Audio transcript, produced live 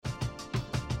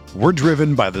We're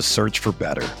driven by the search for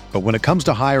better. But when it comes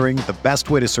to hiring, the best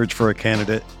way to search for a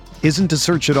candidate isn't to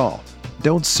search at all.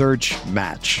 Don't search,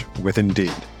 match with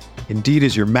Indeed. Indeed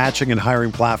is your matching and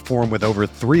hiring platform with over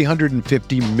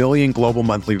 350 million global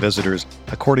monthly visitors,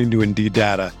 according to Indeed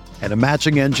data, and a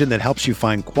matching engine that helps you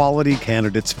find quality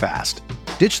candidates fast.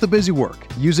 Ditch the busy work.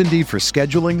 Use Indeed for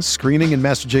scheduling, screening, and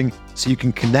messaging so you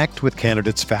can connect with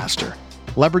candidates faster.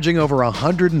 Leveraging over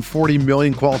 140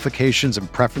 million qualifications and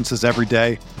preferences every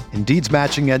day, Indeed's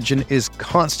matching engine is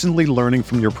constantly learning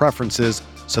from your preferences,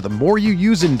 so the more you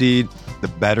use Indeed, the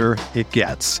better it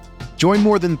gets. Join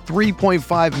more than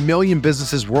 3.5 million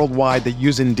businesses worldwide that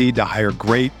use Indeed to hire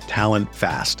great talent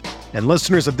fast. And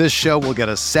listeners of this show will get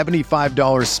a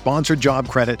 $75 sponsored job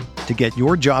credit to get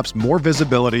your jobs more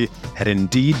visibility at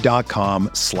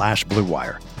Indeed.com/Blue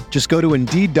Wire. Just go to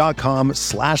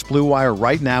Indeed.com/Blue Wire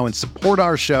right now and support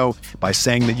our show by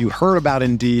saying that you heard about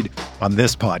Indeed on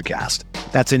this podcast.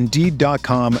 That's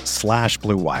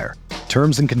Indeed.com/Blue Wire.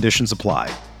 Terms and conditions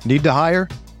apply. Need to hire?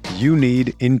 You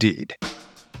need Indeed.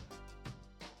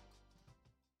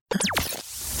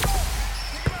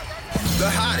 The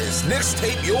hottest Knicks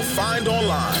tape you'll find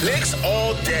online. Knicks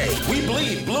all day. We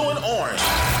bleed blue and orange.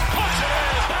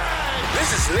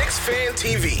 This is Knicks Fan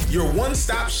TV, your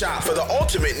one-stop shop for the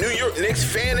ultimate New York Knicks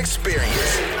fan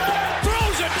experience.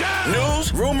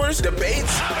 News, rumors,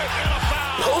 debates,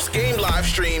 post-game live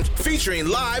streams featuring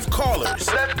live callers.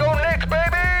 Let's go Knicks,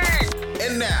 baby!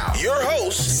 And now, your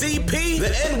host, CP, the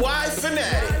NY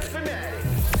Fanatic.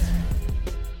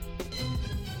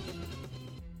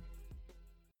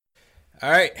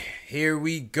 All right, here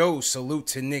we go. Salute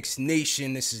to Knicks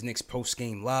Nation. This is Knicks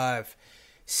Post-Game Live.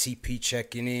 CP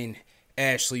checking in.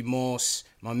 Ashley Moss,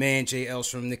 my man JL's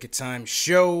from Nick of Time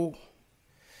Show.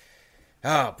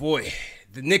 Ah, boy.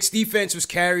 The Knicks defense was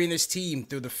carrying this team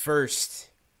through the first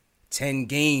 10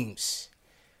 games.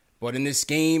 But in this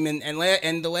game and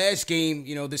the last game,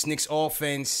 you know, this Knicks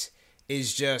offense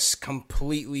is just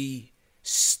completely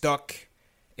stuck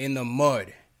in the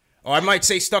mud. Or I might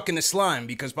say stuck in the slime,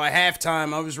 because by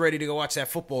halftime I was ready to go watch that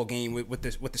football game with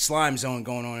the slime zone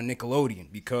going on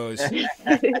Nickelodeon, because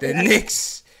the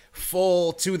Knicks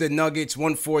fall to the Nuggets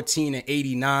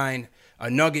 114-89, a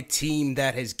Nugget team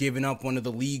that has given up one of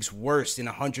the league's worst in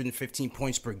 115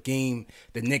 points per game.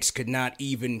 The Knicks could not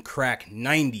even crack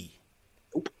 90.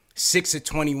 6 of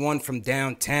 21 from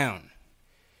downtown.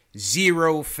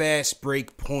 0 fast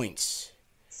break points.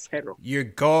 Your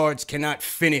guards cannot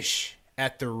finish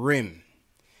at the rim.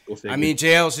 I mean,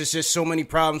 JL's, there's just so many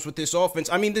problems with this offense.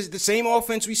 I mean, the same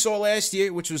offense we saw last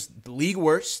year, which was the league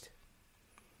worst,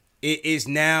 it is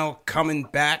now coming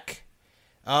back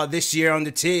this year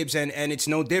under Tibbs, and it's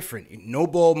no different. No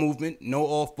ball movement, no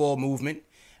off-ball movement.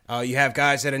 You have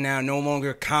guys that are now no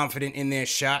longer confident in their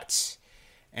shots,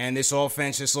 and this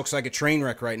offense just looks like a train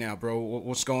wreck right now, bro.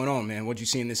 What's going on, man? What'd you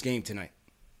see in this game tonight?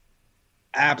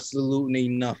 Absolutely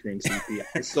nothing, CP.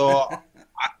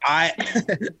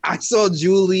 I saw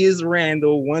Julius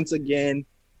Randle once again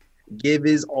give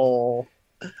his all,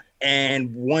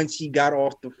 and once he got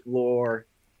off the floor,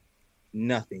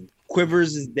 nothing.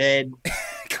 Quivers is dead. I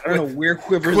don't know where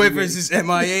Quivers is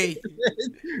MIA.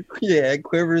 Yeah,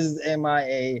 Quivers is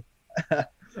MIA.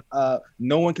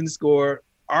 No one can score.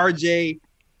 RJ,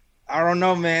 I don't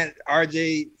know, man.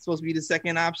 RJ supposed to be the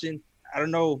second option. I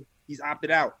don't know. He's opted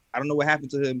out. I don't know what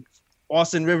happened to him.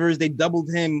 Austin Rivers, they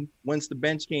doubled him once the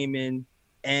bench came in,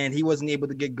 and he wasn't able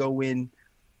to get going.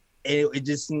 It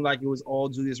just seemed like it was all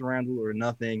Julius Randle or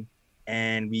nothing,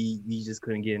 and we just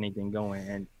couldn't get anything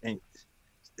going. And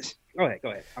go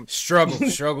ahead. Struggle,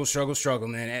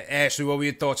 man. Ashley, what were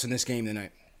your thoughts on this game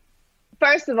tonight?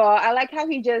 First of all, I like how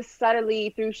he just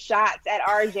subtly threw shots at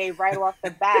RJ right off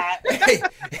the bat. Hey,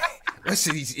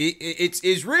 listen,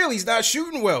 it's real. He's not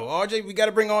shooting well. RJ, we got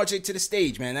to bring RJ to the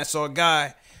stage, man. That's our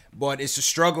guy. But it's a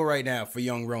struggle right now for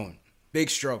young Rowan. Big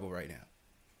struggle right now.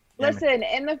 Listen,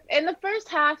 in the first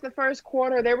half, the first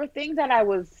quarter, there were things that I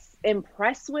was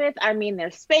impressed with. I mean,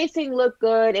 their spacing looked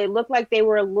good. It looked like they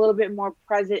were a little bit more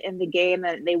present in the game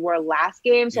than they were last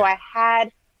game. So I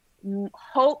had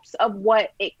hopes of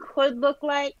what it could look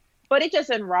like, but it just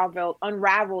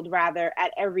unraveled rather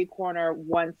at every corner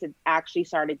once it actually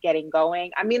started getting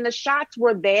going. I mean, the shots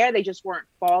were there. They just weren't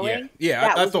falling.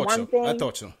 Yeah, I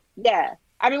thought so. Yeah.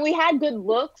 I mean, we had good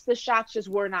looks. The shots just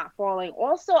were not falling.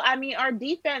 Also, I mean, our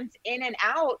defense in and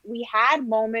out, we had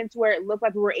moments where it looked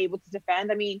like we were able to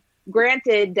defend. I mean,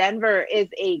 granted, Denver is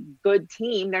a good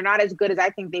team. They're not as good as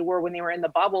I think they were when they were in the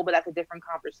bubble, but that's a different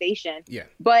conversation. Yeah.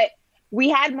 But we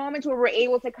had moments where we're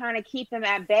able to kind of keep them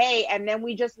at bay, and then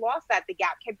we just lost that. The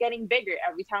gap kept getting bigger.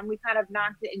 Every time we kind of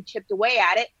knocked it and chipped away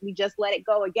at it, we just let it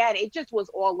go again. It just was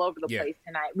all over the place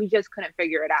tonight. We just couldn't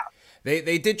figure it out.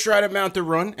 They did try to mount the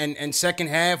run, and second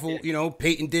half, you know,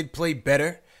 Peyton did play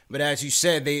better. But as you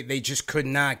said, they just could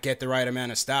not get the right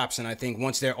amount of stops. And I think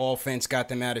once their offense got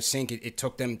them out of sync, it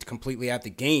took them completely out the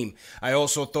game. I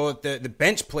also thought that the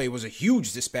bench play was a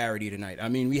huge disparity tonight. I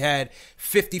mean, we had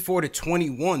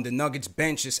 54-21. The Nuggets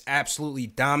bench just absolutely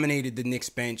dominated the Knicks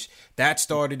bench. That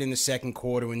started in the second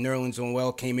quarter when Nerlens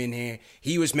Noel came in here.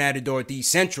 He was Matador D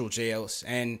Central, JLs.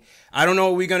 And I don't know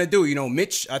what we're going to do. You know,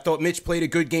 I thought Mitch played a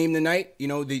good game tonight. You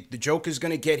know, the Joker's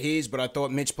going to get his, but I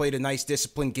thought Mitch played a nice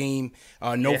disciplined game.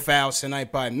 No fouls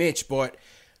tonight by Mitch, but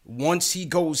once he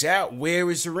goes out, where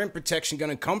is the rim protection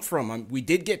going to come from? We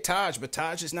did get Taj, but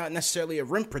Taj is not necessarily a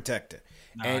rim protector.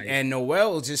 And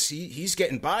Noel, just he's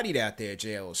getting bodied out there,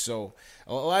 JL. So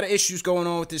a lot of issues going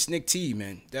on with this Knicks team,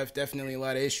 man. Definitely a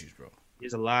lot of issues, bro.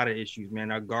 There's a lot of issues,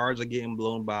 man. Our guards are getting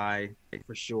blown by,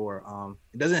 for sure.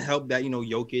 It doesn't help that, you know,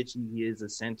 Jokic, he is a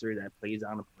center that plays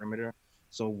on the perimeter.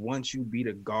 So once you beat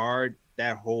a guard,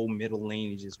 that whole middle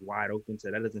lane is just wide open.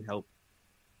 So that doesn't help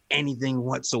anything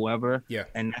whatsoever. Yeah.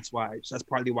 And that's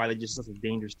partly why they're just such a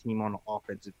dangerous team on the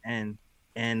offensive end.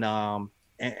 And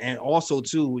also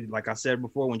too, like I said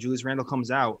before, when Julius Randle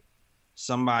comes out,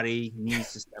 somebody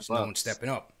needs to step up. No one's stepping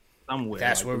up. Somewhere.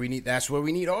 That's where we need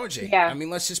RJ. Yeah. I mean,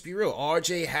 let's just be real.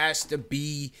 RJ has to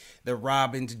be the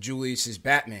Robin to Julius's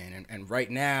Batman. And right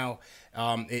now,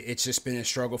 it's just been a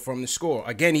struggle for him to score.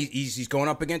 Again, he's going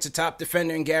up against a top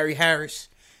defender in Gary Harris.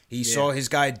 He saw his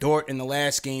guy Dort in the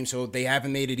last game, so they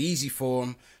haven't made it easy for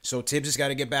him. So Tibbs has got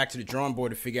to get back to the drawing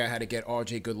board to figure out how to get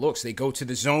RJ good looks. They go to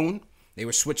the zone. They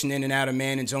were switching in and out of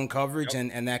man and zone coverage,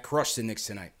 and that crushed the Knicks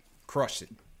tonight. Crushed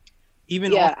it.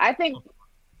 I think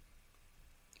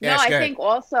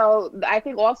also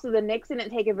the Knicks didn't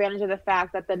take advantage of the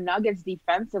fact that the Nuggets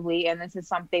defensively, and this is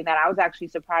something that I was actually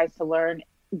surprised to learn,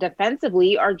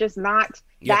 defensively are just not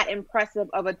that impressive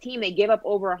of a team. They give up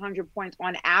over 100 points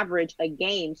on average a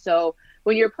game. So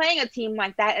when you're playing a team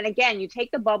like that, and again, you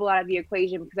take the bubble out of the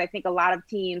equation, because I think a lot of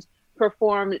teams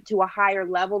performed to a higher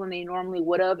level than they normally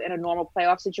would have in a normal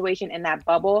playoff situation in that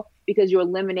bubble, because you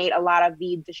eliminate a lot of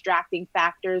the distracting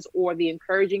factors or the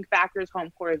encouraging factors,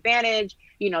 home court advantage,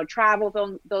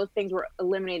 travel, those things were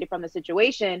eliminated from the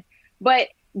situation. But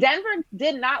Denver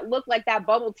did not look like that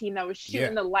bubble team that was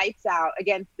shooting the lights out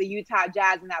against the Utah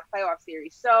Jazz in that playoff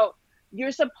series. So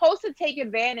you're supposed to take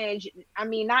advantage,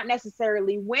 not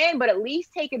necessarily win, but at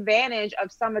least take advantage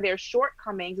of some of their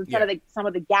shortcomings instead of some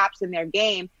of the gaps in their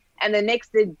game. And the Knicks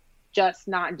did just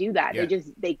not do that.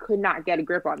 They could not get a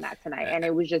grip on that tonight, and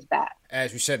it was just bad.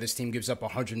 As we said, this team gives up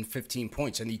 115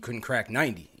 points, and he couldn't crack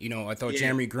 90. I thought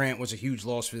Jeremy Grant was a huge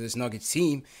loss for this Nuggets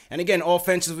team. And again,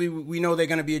 offensively, we know they're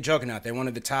going to be a juggernaut. They're one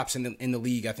of the tops in the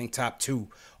league. I think top 2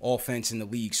 offense in the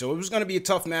league. So it was going to be a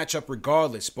tough matchup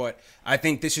regardless. But I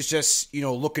think this is just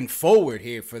looking forward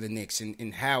here for the Knicks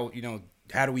and how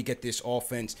how do we get this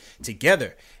offense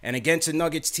together? And against a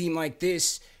Nuggets team like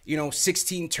this,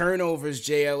 16 turnovers,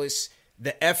 Jay Ellis,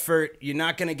 the effort, you're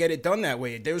not going to get it done that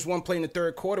way. There was one play in the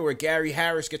third quarter where Gary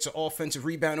Harris gets an offensive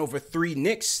rebound over 3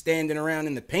 Knicks standing around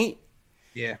in the paint.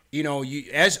 Yeah.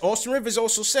 As Austin Rivers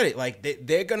also said it, like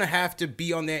they're going to have to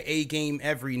be on their A game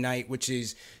every night, which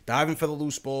is diving for the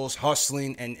loose balls,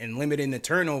 hustling, and limiting the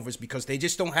turnovers, because they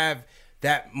just don't have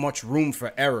that much room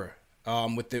for error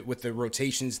with the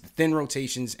rotations, the thin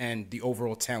rotations, and the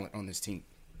overall talent on this team.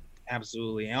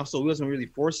 Absolutely. And also, we wasn't really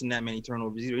forcing that many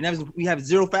turnovers either. We have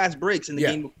 0 fast breaks in the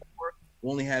game before. We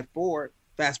only had 4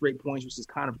 fast break points, which is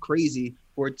kind of crazy.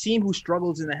 For a team who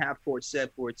struggles in the half-court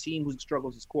set, for a team who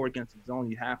struggles to score against the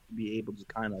zone, you have to be able to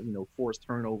kind of, force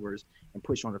turnovers and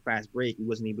push on the fast break. He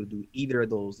wasn't able to do either of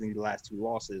those in the last 2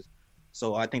 losses.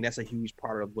 So I think that's a huge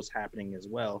part of what's happening as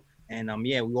well. And,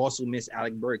 we also miss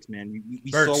Alec Burks, man.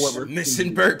 We saw what we're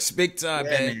missing Burks big time,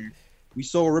 man. We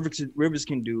saw what Rivers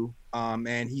can do,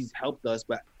 and he's helped us.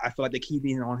 But I feel like the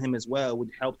keeping on him as well would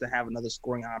help to have another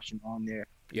scoring option on there.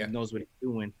 Yeah, he knows what he's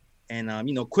doing. And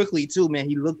quickly too, man.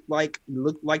 He looked like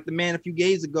the man a few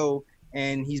days ago,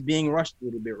 and he's being rushed a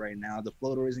little bit right now. The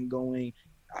floater isn't going.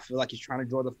 I feel like he's trying to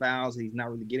draw the fouls. He's not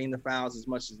really getting the fouls as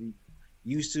much as he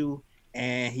used to,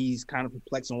 and he's kind of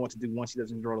perplexed on what to do once he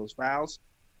doesn't draw those fouls.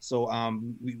 So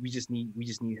we just need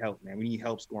help, man. We need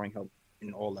help scoring help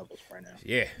in all levels right now.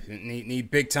 Yeah, need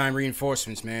big time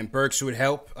reinforcements, man. Burks would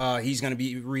help. He's going to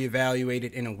be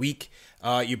reevaluated in a week.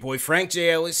 Your boy Frank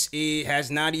J. Ellis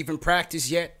has not even practiced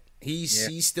yet. He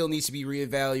still needs to be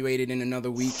reevaluated in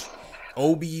another week.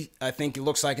 Obi, I think it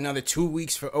looks like another 2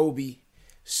 weeks for Obi.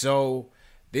 So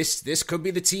this could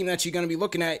be the team that you're going to be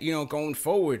looking at, going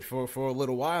forward for a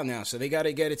little while now. So they got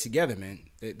to get it together, man.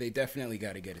 They definitely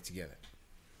got to get it together.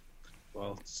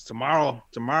 Well, tomorrow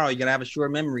you're going to have a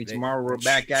short memory. Tomorrow we're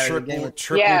back at it again.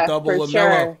 Triple-double LaMelo.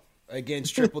 Sure.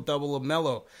 Against triple-double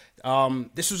LaMelo.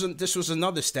 This was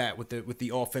another stat with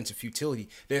the offensive futility.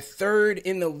 They're third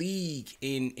in the league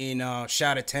in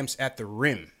shot attempts at the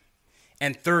rim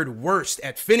and third worst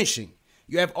at finishing.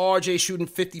 You have RJ shooting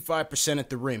 55% at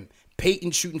the rim,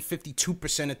 Peyton shooting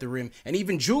 52% at the rim, and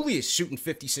even Julius shooting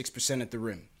 56% at the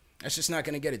rim. That's just not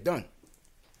going to get it done.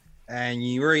 And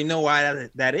you already know why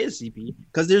that is, CP.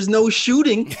 Because there's no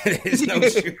shooting. There's no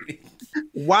shooting.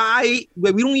 Why?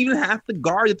 We don't even have to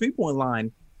guard the three-point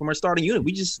line from our starting unit.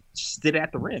 We just sit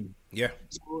at the rim. Yeah.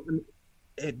 So,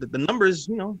 the numbers,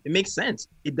 it makes sense.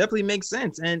 It definitely makes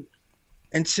sense. And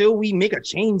until we make a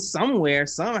change somewhere,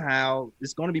 somehow,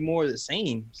 it's going to be more of the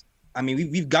same. I mean,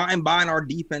 we've gotten by in our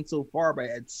defense so far, but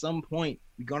at some point,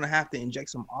 we're going to have to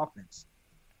inject some offense.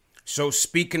 So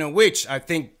speaking of which, I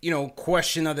think,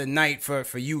 question of the night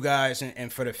for you guys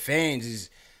and for the fans is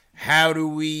how do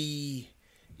we,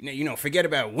 forget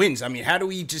about wins. I mean, how do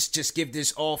we just give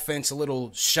this offense a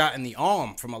little shot in the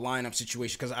arm from a lineup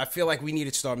situation? Because I feel like we need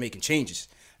to start making changes.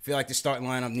 I feel like the starting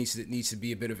lineup needs to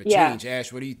be a bit of a change.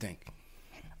 Ash, what do you think?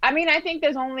 I mean, I think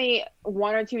there's only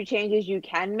one or two changes you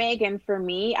can make. And for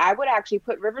me, I would actually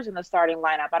put Rivers in the starting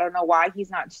lineup. I don't know why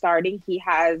he's not starting. He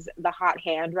has the hot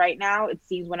hand right now. It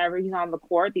seems whenever he's on the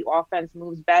court, the offense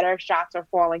moves better. Shots are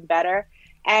falling better.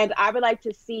 And I would like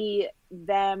to see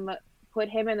them put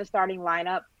him in the starting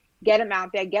lineup, get him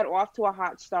out there, get off to a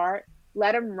hot start,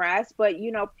 let him rest, but,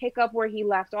 pick up where he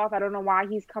left off. I don't know why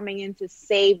he's coming in to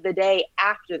save the day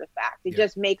after the fact. It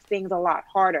just makes things a lot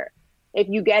harder. If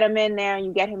you get him in there and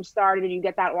you get him started and you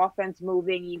get that offense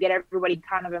moving, you get everybody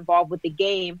kind of involved with the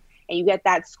game and you get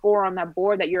that score on that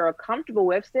board that you're comfortable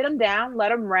with, sit him down,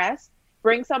 let him rest,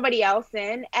 bring somebody else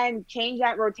in and change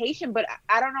that rotation. But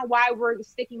I don't know why we're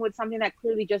sticking with something that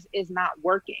clearly just is not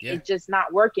working. Yeah. It's just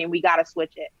not working. We got to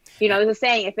switch it. There's a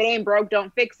saying, if it ain't broke,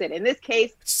 don't fix it. In this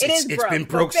case, it's been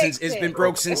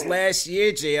broke since last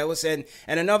year, J. Ellis. And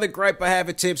another gripe I have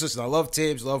at Tibbs, listen, I love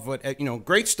Tibbs, love what,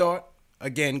 great start.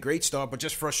 Again, great start, but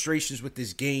just frustrations with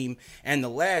this game. And the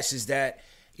last is that,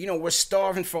 we're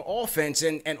starving for offense,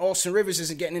 and Austin Rivers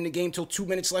isn't getting in the game till 2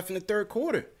 minutes left in the third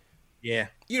quarter. Yeah.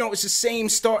 It's the same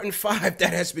starting five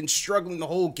that has been struggling the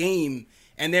whole game,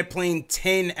 and they're playing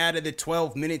 10 out of the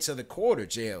 12 minutes of the quarter,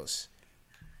 Jails.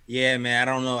 Yeah, man,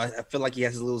 I don't know. I feel like he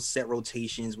has little set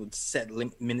rotations with set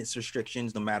minutes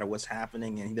restrictions no matter what's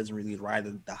happening, and he doesn't really ride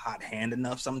the hot hand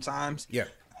enough sometimes. Yeah.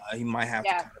 He might have to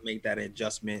kind of make that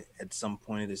adjustment at some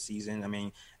point of the season. I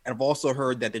mean, I've also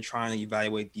heard that they're trying to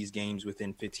evaluate these games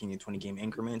within 15 and 20 game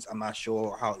increments. I'm not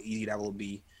sure how easy that will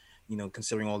be,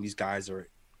 considering all these guys are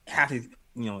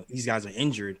these guys are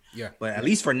injured. Yeah. But at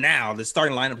least for now, the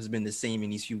starting lineup has been the same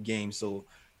in these few games. So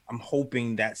I'm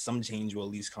hoping that some change will at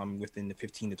least come within the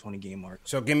 15 to 20 game mark.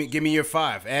 So give me your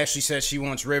five. Ashley says she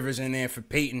wants Rivers in there for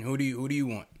Peyton. Who do you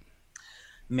want?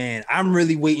 Man, I'm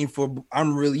really waiting for. Who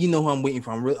I'm waiting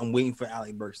for. I'm waiting for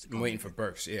Alec Burks to come. I'm waiting for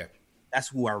Burks. Yeah, that's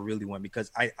who I really want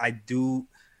because I do.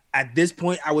 At this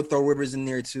point, I would throw Rivers in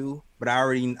there too, but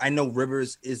I know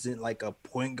Rivers isn't like a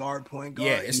point guard.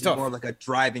 Yeah, it's He's tough. More like a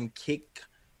driving kick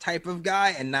type of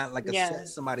guy, and not like set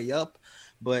somebody up.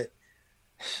 But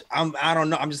I don't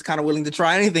know. I'm just kind of willing to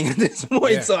try anything at this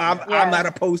point, so I'm not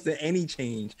opposed to any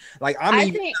change. Like not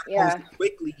opposed to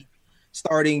quickly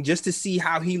starting just to see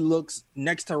how he looks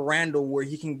next to Randall, where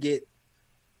he can get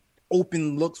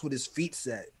open looks with his feet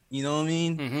set. You know what I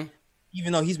mean? Mm-hmm.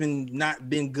 Even though he's not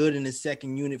been good in his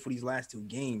second unit for these last two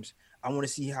games, I want to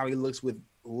see how he looks with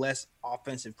less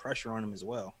offensive pressure on him as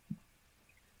well.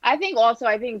 I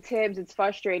think Tibbs, it's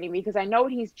frustrating because I know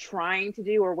what he's trying to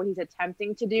do or what he's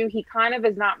attempting to do. He kind of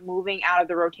is not moving out of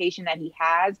the rotation that he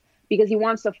has because he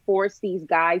wants to force these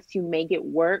guys to make it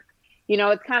work.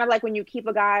 It's kind of like when you keep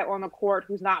a guy on the court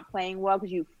who's not playing well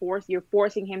because you're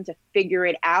forcing him to figure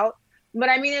it out. But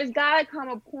I mean, there's got to come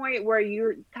a point where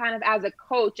you're kind of as a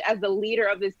coach, as the leader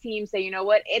of this team, say, you know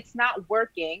what, it's not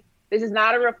working. This is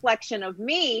not a reflection of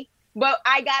me, but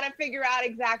I got to figure out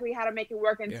exactly how to make it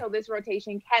work until this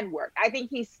rotation can work. I think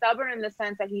he's stubborn in the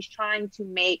sense that he's trying to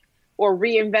make or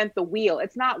reinvent the wheel.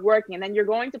 It's not working. And then you're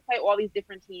going to play all these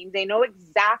different teams. They know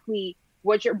exactly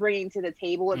what you're bringing to the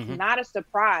table. It's not a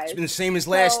surprise. It's been the same as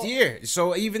last year.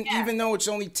 So even though it's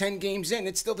only 10 games in,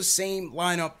 it's still the same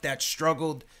lineup that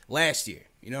struggled last year.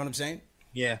 You know what I'm saying?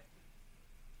 Yeah.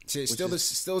 It's still the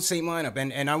same lineup.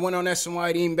 And I went on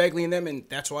SNY, Dean Begley and them, and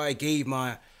that's why I gave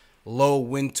my low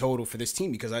win total for this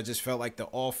team because I just felt like the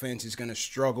offense is going to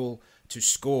struggle to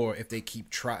score if they keep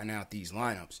trotting out these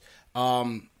lineups.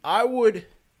 I would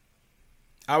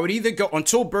either go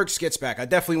until Burks gets back. I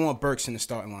definitely want Burks in the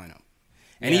starting lineup.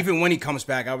 And even when he comes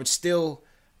back, I would still,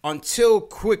 until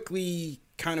Quickly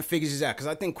kind of figures this out, because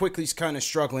I think Quickly's kind of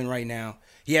struggling right now.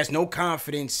 He has no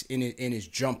confidence in his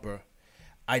jumper.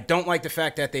 I don't like the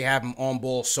fact that they have him on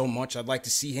ball so much. I'd like to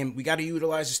see him. We got to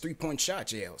utilize his three-point shot,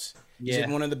 JLs. He's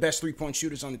one of the best three-point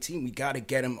shooters on the team. We got to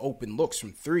get him open looks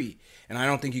from three. And I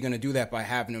don't think you're going to do that by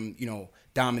having him,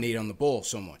 dominate on the ball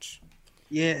so much.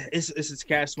 Yeah, it's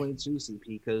catch-22,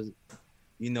 CP, because,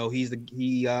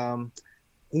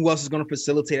 who else is going to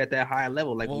facilitate at that higher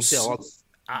level? Like we said,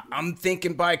 I'm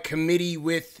thinking by committee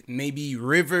with maybe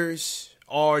Rivers,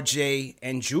 RJ,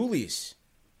 and Julius.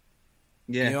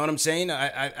 Yeah. You know what I'm saying?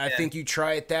 I think you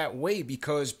try it that way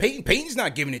because Peyton's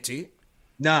not giving it to you.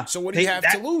 Nah. So what do you have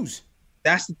to lose?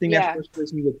 That's the thing that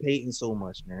frustrates me with Peyton so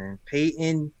much, man.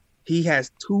 Peyton, he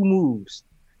has two moves.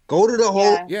 Go to the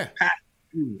hole, pass.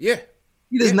 Yeah.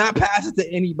 He does not pass it to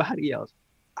anybody else.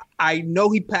 I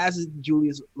know he passes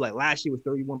Julius like last year with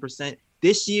 31%.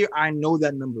 This year, I know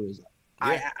that number is up.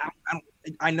 Yeah.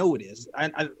 I know it is.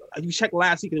 You checked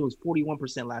last week and it was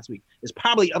 41% last week. It's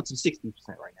probably up to 60%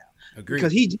 right now. Agreed.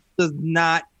 Because he just does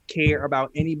not care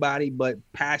about anybody but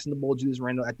passing the ball Julius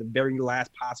Randle at the very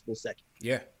last possible second.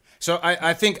 Yeah. So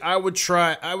I think I would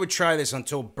try this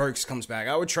until Burks comes back.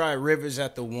 I would try Rivers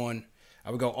at the 1.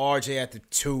 I would go RJ at the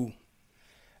 2.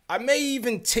 I may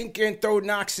even tinker and throw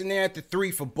Knox in there at the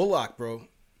 3 for Bullock, bro.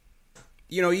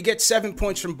 You get 7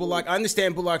 points from Bullock. I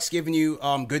understand Bullock's giving you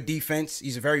good defense.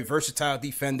 He's a very versatile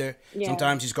defender. Yeah.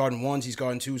 Sometimes he's guarding 1s, he's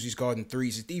guarding 2s, he's guarding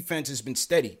 3s. His defense has been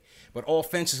steady. But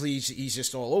offensively, he's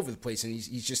just all over the place, and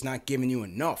he's just not giving you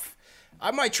enough.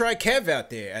 I might try Kev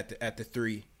out there at the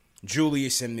 3,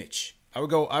 Julius and Mitch. I would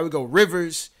go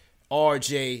Rivers,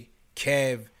 RJ,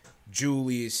 Kev,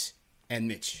 Julius, and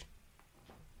Mitch.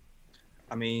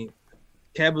 I mean,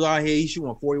 Kev was out here. He's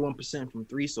shooting 41% from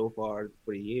 3 so far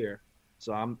for the year.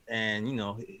 So I'm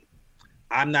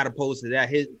not opposed to that.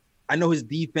 I know his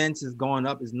defense is going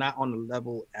up. It's not on the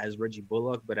level as Reggie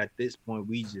Bullock, but at this point,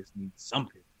 we just need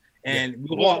something. And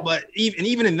but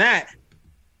even in that,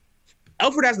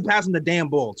 Alfred has to pass him the damn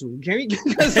ball too. Can we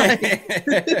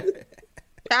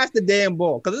pass the damn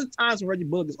ball? Because there's times when Reggie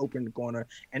Bullock is open in the corner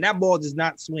and that ball does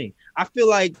not swing. I feel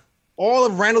like all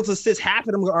of Randall's assists, half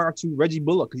of them are to Reggie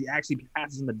Bullock because he actually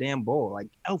passes him the damn ball. Like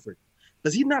Alfred,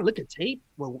 does he not look at tape?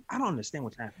 Well, I don't understand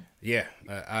what's happening. Yeah,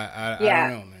 I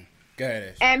don't know, man. Go ahead,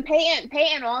 Ash. And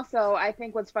Peyton also, I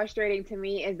think what's frustrating to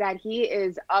me is that he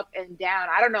is up and down.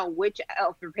 I don't know which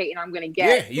Alfred Peyton I'm going to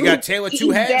get. Yeah, you got Taylor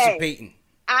two halves of Peyton.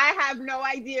 I have no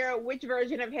idea which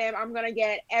version of him I'm going to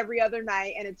get every other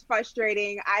night, and it's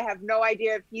frustrating. I have no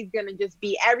idea if he's going to just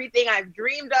be everything I've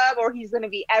dreamed of or he's going to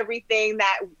be everything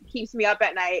that keeps me up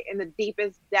at night in the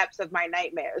deepest depths of my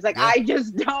nightmares. Like, I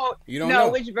just don't know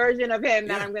which version of him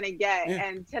that I'm going to get. Yeah.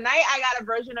 And tonight I got a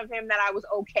version of him that I was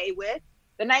okay with.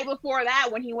 The night before that,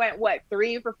 when he went,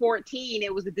 3 for 14,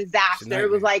 it was a disaster. It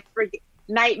was like freaking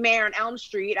Nightmare on Elm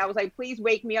Street. I was like, please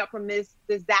wake me up from this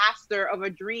disaster of a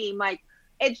dream. Like,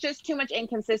 it's just too much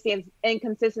inconsistency.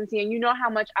 And you know how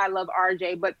much I love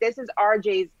RJ, but this is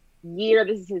RJ's year.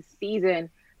 This is his season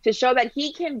to show that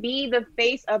he can be the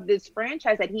face of this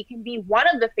franchise, that he can be one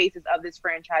of the faces of this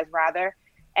franchise, rather.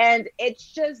 And it's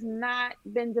just not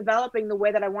been developing the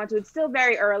way that I want to. It's still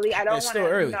very early. I don't want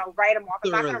to write him off. I'm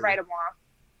not going to write him off.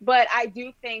 But I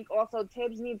do think also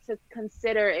Tibbs needs to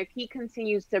consider if he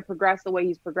continues to progress the way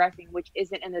he's progressing, which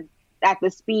isn't at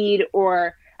the speed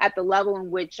or at the level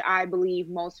in which I believe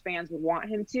most fans would want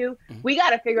him to. We got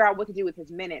to figure out what to do with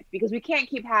his minutes because we can't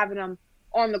keep having him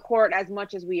on the court as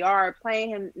much as we are, playing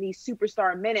him these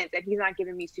superstar minutes, and he's not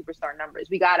giving me superstar numbers.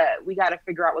 We gotta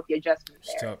figure out what the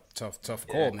adjustments are. Tough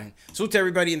call, man. So to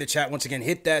everybody in the chat, once again,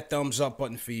 hit that thumbs up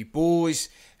button for you boys.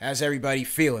 How's everybody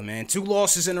feeling, man? 2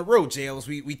 losses in a row, Jails.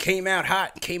 We came out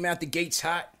hot, came out the gates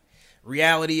hot.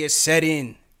 Reality has set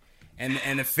in,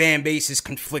 and the fan base is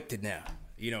conflicted now.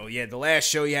 The last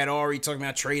show you had Ari talking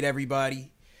about trade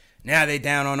everybody. Now they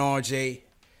down on RJ.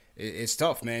 It's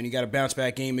tough, man. You got a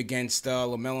bounce-back game against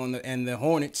LaMelo and the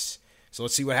Hornets. So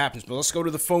let's see what happens. But let's go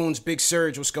to the phones. Big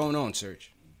Serge, what's going on,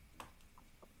 Serge?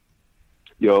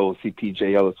 Yo,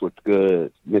 CPJ Ellis, what's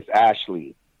good? Miss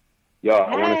Ashley, yo,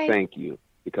 I want to thank you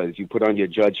because you put on your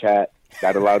judge hat.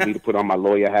 That allowed me to put on my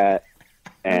lawyer hat.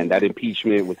 And that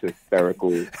impeachment was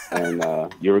hysterical.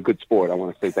 And you're a good sport. I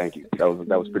want to say thank you. That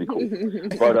was pretty cool.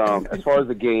 But as far as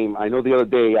the game, I know the other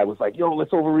day I was like, yo,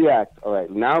 let's overreact. All right,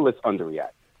 now let's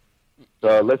underreact.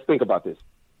 Let's think about this.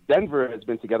 Denver has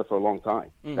been together for a long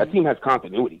time. That team has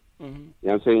continuity. You know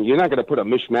what I'm saying? You're not going to put a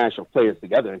mishmash of players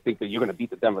together and think that you're going to beat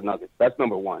the Denver Nuggets. That's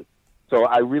number one. So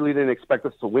I really didn't expect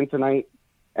us to win tonight,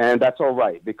 and that's all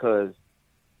right because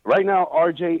right now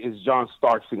RJ is John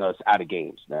Starksing us out of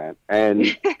games, man.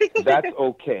 And that's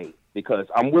okay because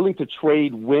I'm willing to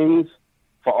trade wins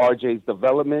for RJ's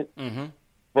development.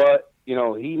 But, you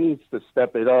know, he needs to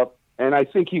step it up, and I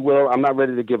think he will. I'm not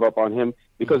ready to give up on him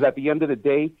because at the end of the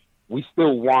day, we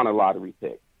still want a lottery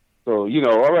pick. So, you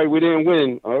know, all right, we didn't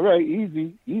win. All right,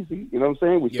 easy. You know what I'm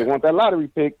saying? We still want that lottery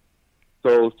pick.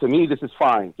 So, to me, this is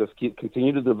fine. Just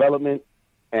continue the development,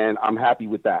 and I'm happy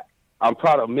with that. I'm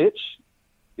proud of Mitch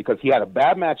because he had a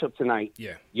bad matchup tonight.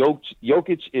 Yeah.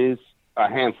 Jokic is a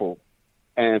handful.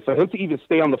 And for him to even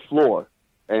stay on the floor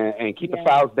and keep the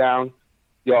fouls down,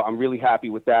 I'm really happy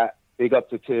with that. Big up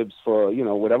to Tibbs for, you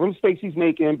know, whatever mistakes he's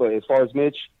making. But as far as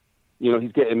Mitch, you know,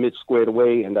 he's getting Mitch squared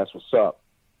away, and that's what's up.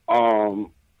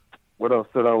 What else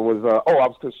did I was? I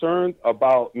was concerned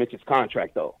about Mitch's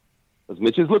contract, though. Because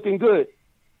Mitch is looking good,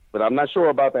 but I'm not sure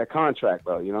about that contract,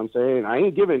 though. You know what I'm saying? I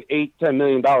ain't giving $8-10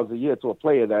 million a year to a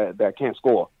player that can't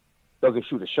score, doesn't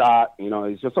shoot a shot. You know,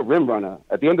 he's just a rim runner.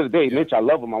 At the end of the day, Mitch, I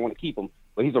love him. I want to keep him,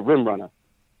 but he's a rim runner.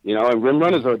 You know, and rim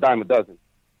runners are a dime a dozen.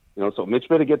 You know, so Mitch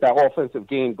better get that offensive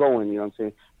game going, you know what I'm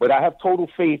saying? But I have total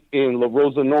faith in La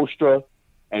Rosa Nostra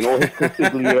and all his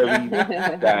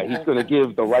consigliere that he's going to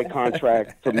give the right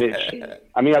contract to Mitch.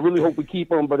 I mean, I really hope we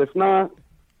keep him, but if not,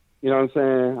 you know what I'm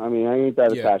saying? I mean, I ain't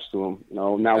that attached to him. You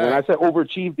know, now when I said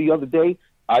overachieved the other day,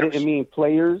 I didn't mean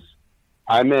players.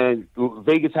 I meant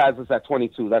Vegas has us at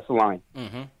 22. That's the line.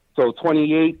 So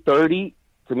 28, 30,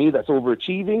 to me, that's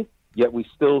overachieving, yet we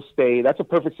still stay. That's a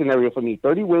perfect scenario for me.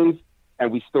 30 wins,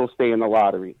 and we still stay in the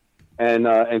lottery. And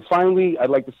finally, I'd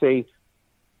like to say,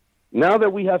 now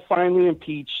that we have finally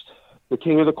impeached the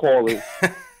King of the Callers,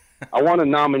 I want to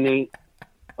nominate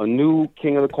a new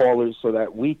King of the Callers so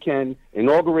that we can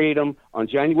inaugurate him on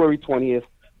January 20th.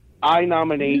 I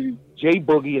nominate Jay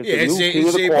Boogie as the new King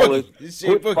of the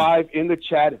Callers. Put 5 in the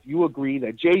chat if you agree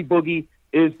that Jay Boogie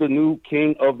is the new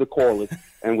King of the Callers.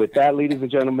 And with that, ladies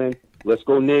and gentlemen, let's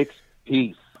go Knicks.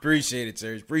 Peace. Appreciate it,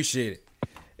 Serge. Appreciate it.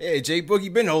 Hey, Jay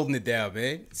Boogie been holding it down,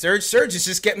 man. Serge is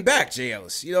just getting back, Jay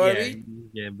Ellis. You know what I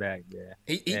mean? Getting back, yeah.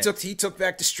 He took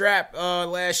back the strap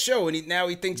last show, and now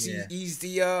he thinks he's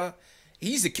the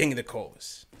King of the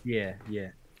Callers. Yeah.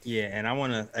 And I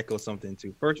want to echo something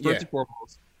too. First and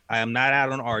foremost, I am not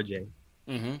out on RJ.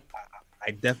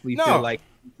 I definitely feel like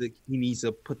he needs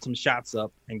to put some shots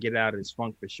up and get out of his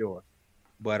funk for sure.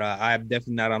 But I'm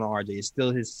definitely not on RJ. It's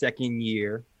still his second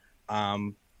year.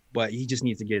 But he just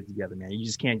needs to get it together, man. You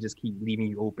just can't just keep leaving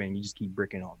you open. You just keep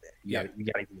bricking all day. You got to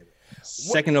get it.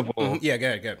 Second of all, go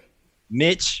ahead.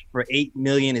 Mitch for $8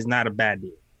 million is not a bad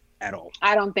deal at all.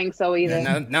 I don't think so either.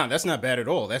 No, that's not bad at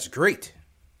all. That's great.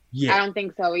 Yeah, I don't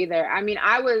think so either. I mean,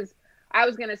 I was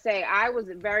gonna say I was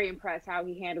very impressed how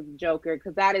he handled the Joker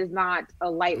because that is not a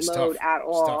light load at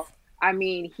all. I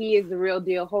mean, he is the real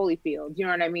deal Holyfield. You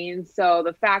know what I mean? So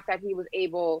the fact that he was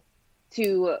able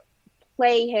to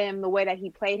play him the way that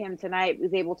he played him tonight,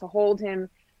 was able to hold him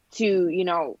to, you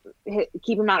know,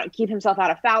 keep himself out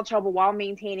of foul trouble while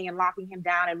maintaining and locking him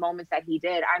down in moments that he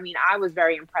did. I mean, I was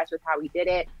very impressed with how he did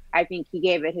it. I think he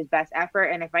gave it his best effort.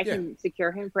 And if I can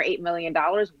secure him for $8 million,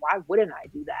 why wouldn't I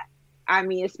do that? I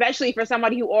mean, especially for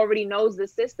somebody who already knows the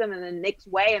system and the Knicks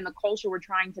way and the culture we're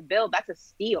trying to build, that's a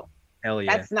steal. Hell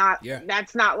yeah.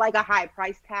 That's not like a high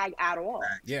price tag at all.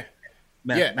 Yeah.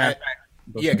 Go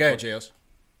ahead, Jails.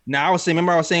 Now, I was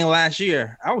saying last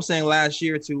year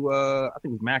to, I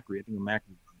think it was Macri. I think Macri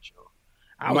was on the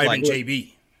show. Might have been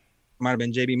JB. Might have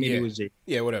been JB. Maybe it was JB.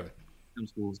 Yeah, whatever. Some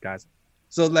schools, guys.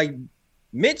 So, like,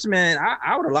 Mitch, man,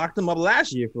 I would have locked him up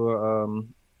last year for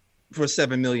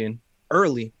 $7 million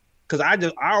early because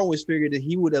I always figured that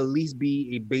he would at least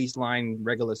be a baseline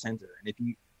regular center. And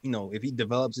if he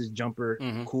develops his jumper,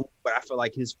 cool. But I feel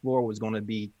like his floor was going to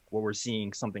be what we're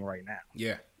seeing something right now.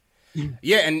 Yeah.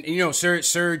 Yeah, and you know,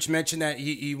 Serge mentioned that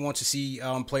he wants to see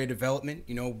player development,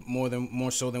 you know,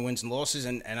 more so than wins and losses,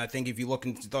 and I think if you look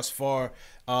into thus far,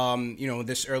 you know,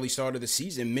 this early start of the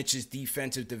season, Mitch's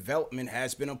defensive development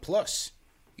has been a plus.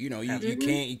 You know,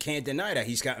 you can't deny that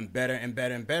he's gotten better and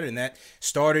better and better, and that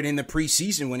started in the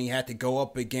preseason when he had to go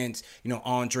up against, you know,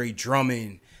 Andre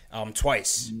Drummond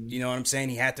twice. You know what I'm saying?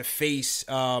 He had to face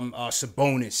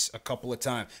Sabonis a couple of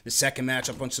times. The second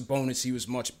matchup on Sabonis, he was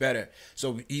much better.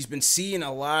 So he's been seeing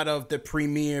a lot of the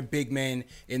premier big men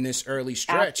in this early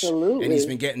stretch. Absolutely. And he's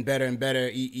been getting better and better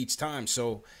each time.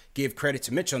 So give credit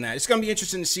to Mitch on that. It's going to be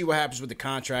interesting to see what happens with the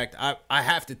contract. I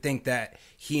have to think that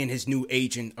he and his new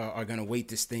agent are going to wait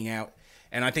this thing out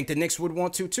And I think the Knicks would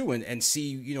want to too, and see,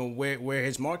 you know, where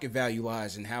his market value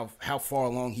lies and how far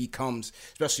along he comes,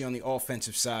 especially on the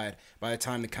offensive side by the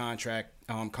time the contract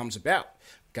comes about.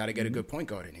 Got to get a good point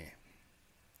guard in here.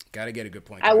 Got to get a good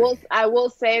point guard. I will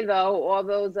say though, all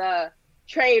those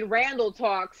trade Randall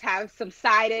talks have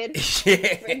subsided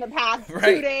in the past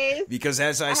 2 days. Because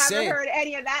as I said, haven't heard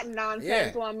any of that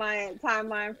nonsense on my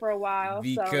timeline for a while.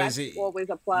 Because so that's always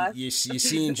a plus. You're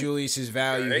seeing Julius's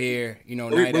value here, you know,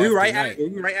 were night we after right, night. Were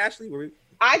we right, Ashley?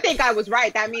 I think I was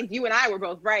right. That means you and I were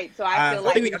both right. So I feel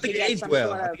like I think it aged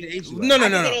well. No.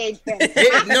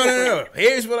 No.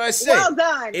 Here's what I said. Well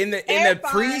done. In the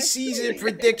preseason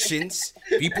predictions,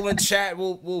 people in chat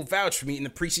will vouch for me. In the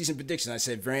preseason predictions, I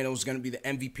said Randall's going to be the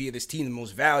MVP of this team, the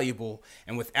most valuable,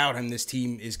 and without him, this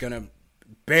team is going to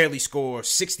barely score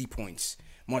 60 points,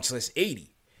 much less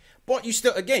 80. But you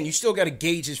still got to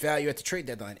gauge his value at the trade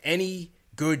deadline. Any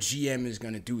good GM is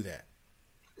going to do that.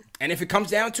 And if it comes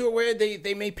down to it where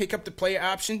they may pick up the player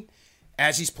option,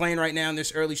 as he's playing right now in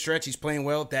this early stretch, he's playing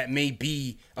well, that may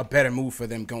be a better move for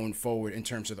them going forward in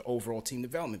terms of the overall team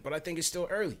development. But I think it's still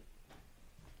early.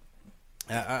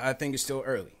 I think it's still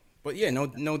early. But yeah,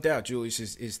 no doubt Julius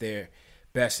is their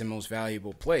best and most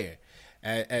valuable player.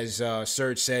 As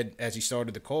Serge said as he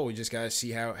started the call, we just got to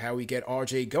see how we get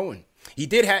RJ going. He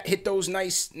did hit those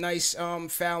nice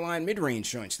foul line mid-range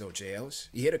joints, though, J. Ellis.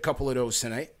 He hit a couple of those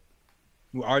tonight.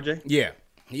 With RJ? Yeah,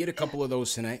 he hit a couple of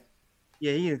those tonight.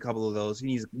 Yeah, he hit a couple of those.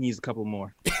 He needs a couple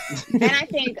more. and I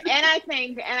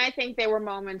think there were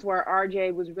moments where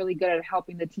RJ was really good at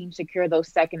helping the team secure those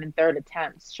second and third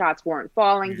attempts. Shots weren't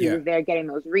falling. He was there getting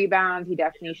those rebounds. He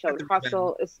definitely showed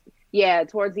hustle. Yeah,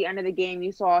 towards the end of the game,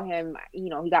 you saw him. You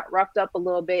know, he got roughed up a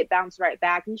little bit, bounced right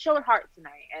back. He showed heart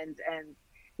tonight, and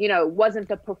you know, it wasn't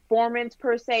the performance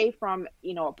per se from,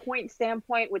 you know, a point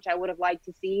standpoint, which I would have liked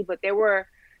to see, but there were,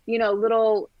 you know,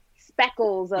 little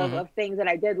speckles of things that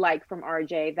I did like from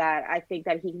RJ that I think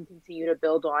that he can continue to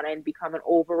build on and become an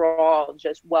overall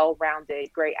just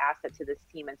well-rounded, great asset to this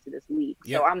team and to this league.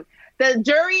 Yep. So the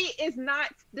jury is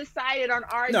not decided on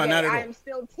RJ. No, not at all. I am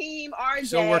still team RJ.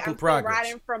 Still work in progress. Still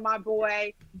riding for my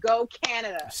boy. Go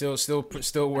Canada.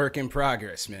 Still work in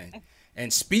progress, man.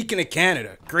 And speaking of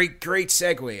Canada, great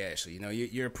segue, Ashley. You know,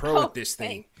 you're a pro at this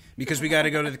thing because we got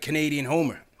to go to the Canadian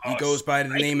Homer. He goes by the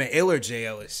name of Iller J.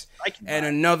 Ellis. And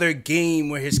another game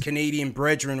where his Canadian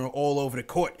brethren were all over the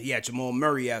court. He had Jamal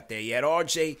Murray out there. He had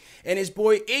RJ. And his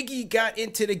boy Iggy got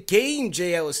into the game,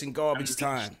 J. Ellis, in garbage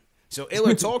time. So,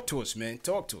 Iller, talk to us, man.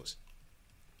 Talk to us.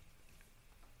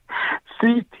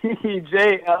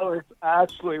 CPJ Ellis,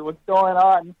 Ashley, what's going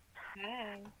on?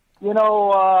 Hey. You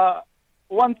know,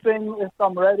 one thing is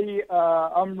I'm ready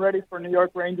for New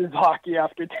York Rangers hockey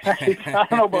after tonight. I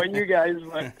don't know about you guys,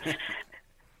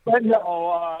 but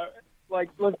no, like,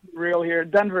 let's be real here.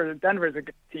 Denver's a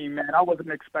good team, man. I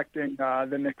wasn't expecting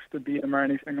the Knicks to beat them or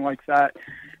anything like that.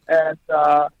 And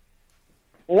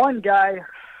one guy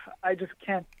I just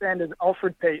can't stand is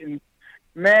Alfred Payton.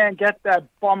 Man, get that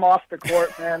bum off the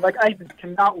court, man. Like, I just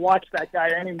cannot watch that guy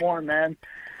anymore, man.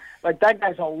 Like, that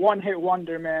guy's a one-hit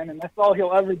wonder, man, and that's all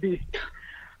he'll ever be.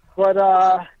 But,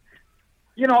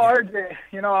 you know, RJ,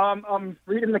 you know, I'm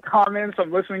reading the comments,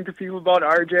 I'm listening to people about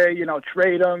RJ, you know,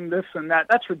 trade him, this and that.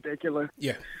 That's ridiculous.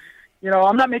 Yeah. You know,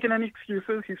 I'm not making any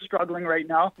excuses. He's struggling right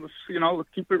now. Let's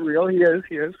keep it real. He is.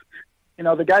 You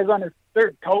know, the guy's on his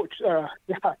third coach,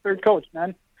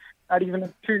 man. Not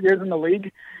even 2 years in the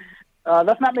league.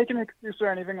 That's not making an excuse or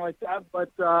anything like that,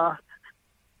 but,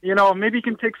 you know, maybe he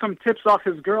can take some tips off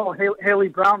his girl, Haley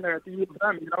Brown, there at the U of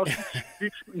M. You know,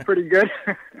 she's pretty good.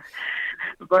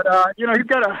 But you know, he's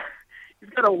got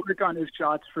to work on his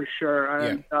shots for sure.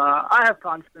 And I have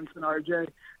confidence in RJ.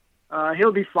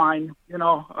 He'll be fine. You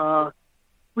know,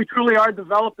 we truly are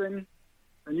developing,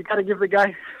 and you got to give the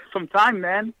guy some time,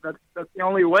 man. That's the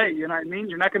only way. You know what I mean?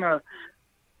 You're not gonna,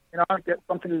 you know, get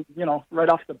something, you know, right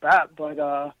off the bat.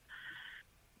 But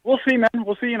we'll see, man.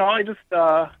 We'll see. You know, I just.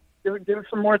 Give it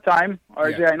some more time,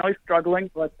 RJ. Yeah. I know he's struggling,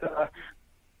 but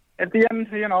at the end,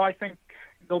 you know, I think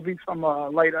there'll be some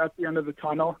light at the end of the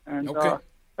tunnel, and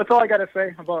that's all I got to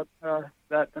say about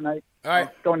that tonight. All right,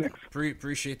 go Knicks.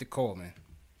 Appreciate the call, man.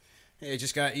 Yeah, you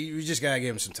just got to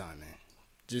give him some time, man.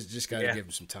 Just got to give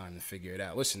him some time to figure it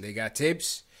out. Listen, they got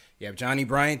Tibbs. You have Johnny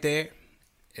Bryant there.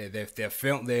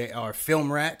 They are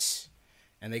film rats,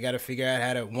 and they got to figure out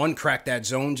how to crack that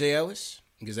zone, J. Ellis,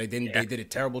 because they didn't. Yeah. They did a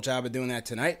terrible job of doing that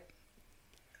tonight.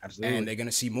 Absolutely. And they're going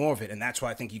to see more of it. And that's why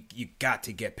I think you got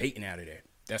to get Peyton out of there.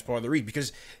 That's part of the read.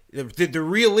 Because the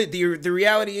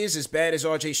reality is, as bad as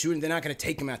RJ's shooting, they're not going to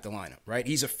take him out the lineup, right?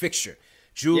 He's a fixture.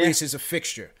 Julius is a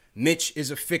fixture. Mitch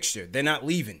is a fixture. They're not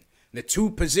leaving. The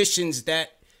two positions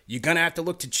that you're going to have to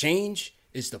look to change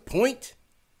is the point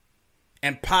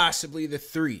and possibly the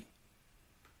three.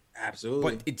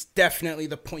 Absolutely. But it's definitely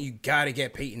the point. You got to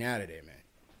get Peyton out of there, man.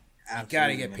 You got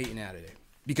to get Peyton out of there.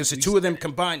 Because the two of them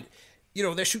combined,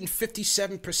 they're shooting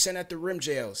 57% at the rim,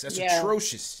 JLs. That's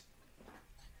atrocious.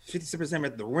 57%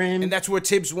 at the rim. And that's where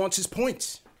Tibbs wants his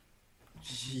points.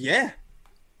 Yeah.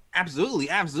 Absolutely.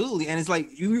 And it's like,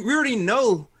 we already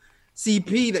know,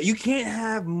 CP, that you can't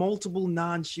have multiple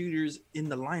non-shooters in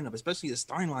the lineup, especially the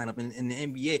starting lineup in the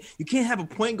NBA. You can't have a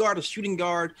point guard, a shooting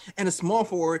guard, and a small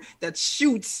forward that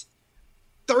shoots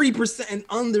 30% and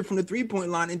under from the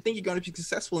three-point line and think you're going to be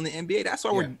successful in the NBA. That's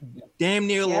why we're damn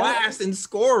near last in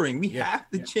scoring. We have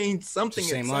to change something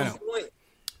at some point.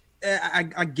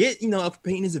 I get, if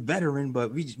Payton is a veteran,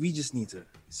 but we just need to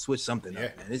switch something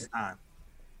up, man. It's time.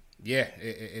 Yeah,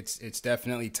 it's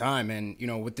definitely time. And,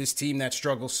 with this team that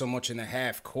struggles so much in the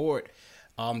half court,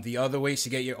 the other ways to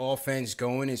get your offense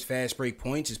going is fast break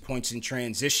points, is points in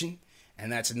transition.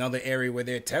 And that's another area where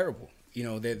they're terrible.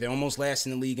 They're almost last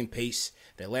in the league in pace.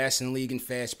 They're last in the league in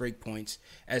fast break points.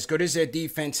 As good as their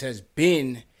defense has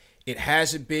been, it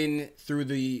hasn't been through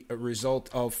the result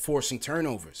of forcing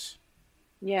turnovers.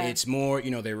 Yeah. It's more,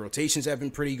 their rotations have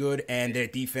been pretty good and their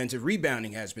defensive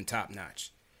rebounding has been top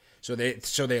notch. So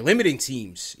they're limiting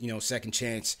teams, second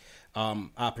chance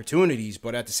opportunities,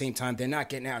 but at the same time, they're not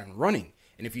getting out and running.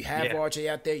 And if you have RJ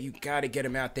out there, you got to get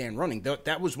him out there and running.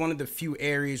 That was one of the few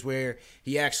areas where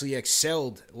he actually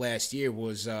excelled last year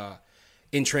was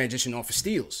in transition off of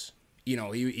steals.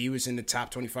 He was in the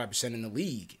top 25% in the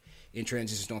league in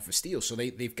transition off of steals. So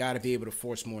they've got to be able to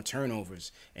force more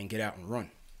turnovers and get out and run.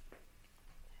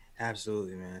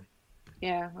 Absolutely, man.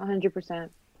 Yeah, 100%.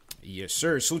 Yes,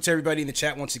 sir. Salute to everybody in the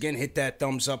chat once again. Hit that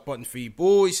thumbs up button for you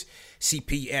boys.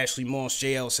 CP, Ashley Moss,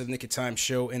 JL, 7 Nick of Time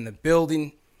show in the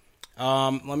building.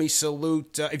 Let me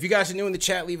salute. If you guys are new in the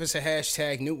chat, leave us a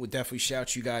hashtag new. We'll definitely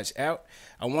shout you guys out.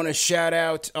 I want to shout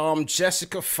out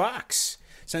Jessica Fox.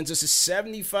 Sends us a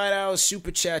 $75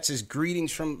 super chat. Says,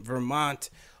 greetings from Vermont.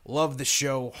 Love the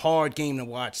show. Hard game to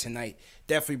watch tonight.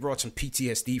 Definitely brought some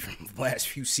PTSD from the last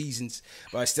few seasons,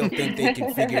 but I still think they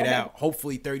can figure it out.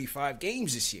 Hopefully 35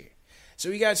 games this year. So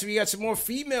we got some more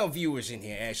female viewers in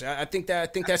here, Ashley. I think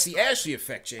that's the Ashley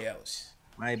effect, JLs.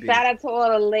 Might be. Shout out to all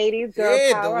the ladies, girl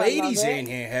power. The ladies are in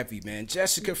here heavy, man.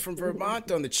 Jessica from Vermont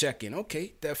on the check-in.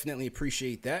 Okay, definitely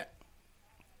appreciate that.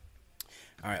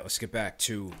 All right, let's get back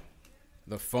to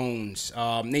the phones.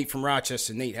 Nate from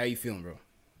Rochester. Nate, how you feeling, bro?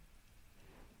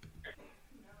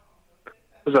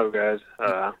 What's up, guys?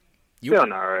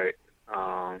 Feeling all right.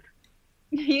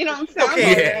 You don't sound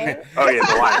okay. Oh, yeah,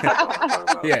 the line. That's what I'm talking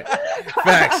about. Yeah,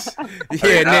 facts.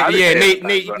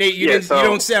 Nate, you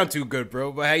don't sound too good,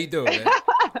 bro, but how you doing, man?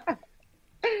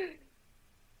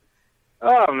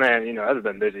 Oh, man, I've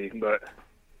been busy, but,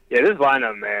 yeah, this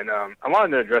lineup, man, I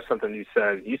wanted to address something you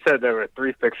said. You said there were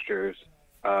 3 fixtures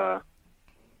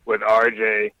with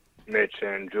RJ, Mitch,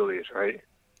 and Julius, right?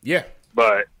 Yeah.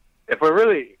 But if we're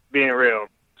really being real,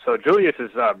 so Julius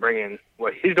is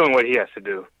he's doing what he has to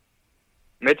do.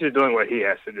 Mitch is doing what he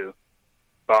has to do.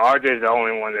 But RJ is the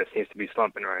only one that seems to be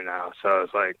slumping right now. So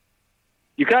it's like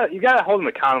you got to hold him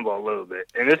accountable a little bit.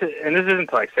 And this isn't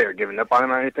to say we're giving up on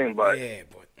him or anything, but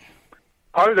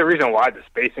part of the reason why the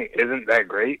spacing isn't that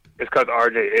great is because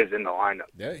RJ is in the lineup.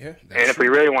 Yeah. And if we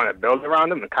really want to build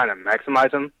around him and kind of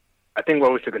maximize him, I think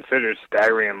what we should consider is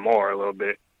staggering him more a little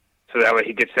bit. So that way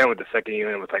he gets in with the second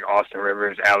unit with Austin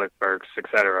Rivers, Alec Burks,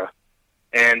 etc.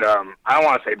 And I don't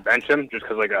want to say bench him just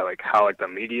because how the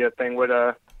media thing would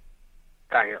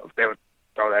they would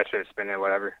throw that shit, spin it,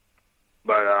 whatever.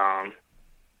 But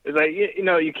it's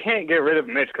you can't get rid of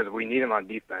Mitch because we need him on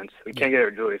defense. We can't get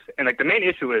rid of Julius. And the main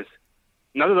issue is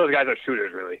none of those guys are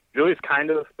shooters really. Julius kind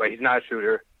of, but he's not a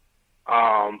shooter.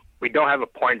 We don't have a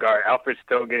point guard. Alfred's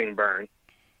still getting burned.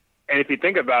 And if you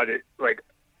think about it,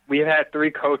 we've had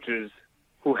 3 coaches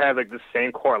who have the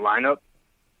same core lineup,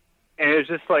 and it's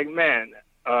just man,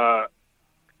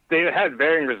 they had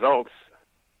varying results,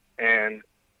 and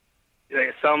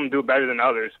some do better than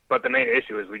others. But the main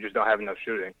issue is we just don't have enough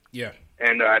shooting. Yeah.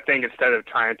 And I think instead of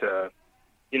trying to,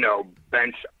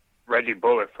 bench Reggie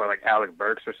Bullock for Alec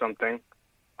Burks or something,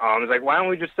 it's why don't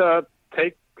we just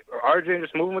take RJ and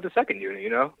just move him with the second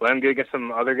unit? Let him get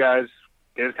some other guys,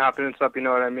 get his confidence up. You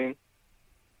know what I mean?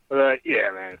 But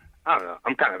yeah, man, I don't know.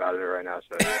 I'm kind of out of it right now.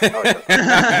 So all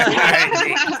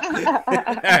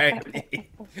right.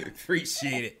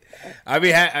 Appreciate it. I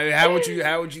mean, how would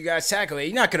you guys tackle it?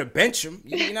 You're not gonna bench him.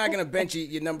 You're not gonna bench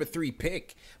your number 3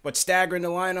 pick, but staggering the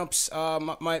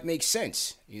lineups might make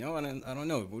sense. I don't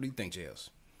know. What do you think, Jails?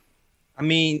 I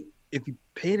mean, if you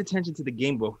paid attention to the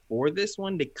game before this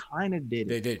one, they kind of did it.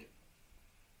 They did.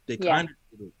 They kind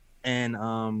of did it.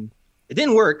 And it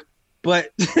didn't work,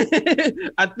 but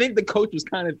I think the coach was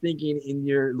kind of thinking in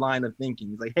your line of thinking.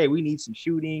 He's like, hey, we need some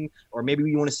shooting, or maybe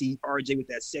we want to see RJ with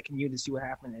that second unit to see what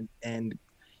happened. And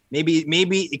maybe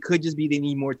it could just be they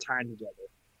need more time together.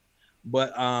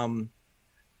 But I'm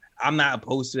not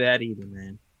opposed to that either,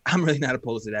 man. I'm really not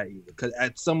opposed to that either. Because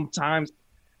at sometimes,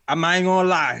 I'm not even going to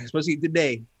lie, especially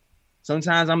today,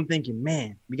 sometimes I'm thinking,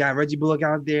 man, we got Reggie Bullock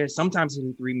out there. Sometimes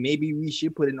in 3, maybe we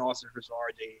should put in Austin for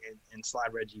RJ and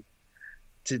slide Reggie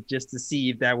to see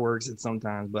if that works at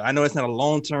sometimes. But I know it's not a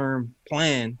long-term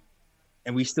plan,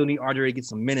 and we still need RJ to get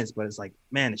some minutes. But it's like,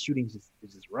 man, the shooting is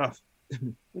just rough.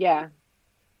 Yeah.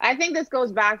 I think this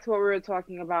goes back to what we were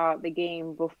talking about the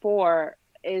game before,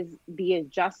 is the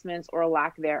adjustments or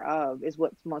lack thereof is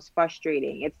what's most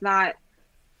frustrating. It's not,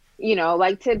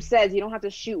 like Tibbs says, you don't have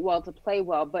to shoot well to play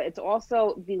well, but it's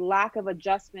also the lack of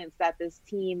adjustments that this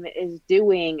team is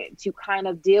doing to kind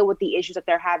of deal with the issues that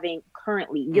they're having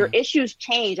currently. Your issues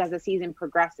change as the season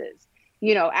progresses.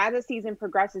 As the season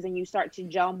progresses and you start to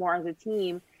gel more as a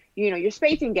team, your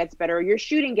spacing gets better, or your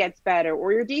shooting gets better,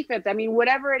 or your defense. I mean,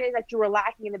 whatever it is that you were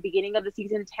lacking in the beginning of the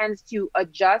season tends to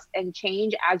adjust and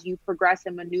change as you progress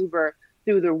and maneuver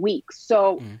through the weeks.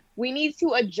 So we need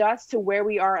to adjust to where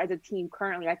we are as a team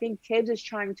currently. I think Tibbs is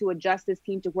trying to adjust this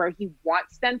team to where he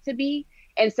wants them to be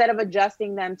instead of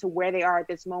adjusting them to where they are at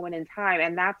this moment in time.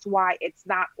 And that's why it's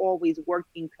not always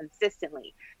working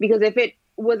consistently. Because if it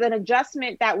was an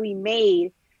adjustment that we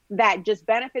made that just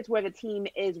benefits where the team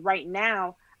is right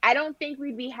now, I don't think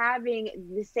we'd be having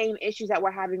the same issues that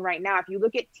we're having right now. If you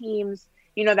look at teams,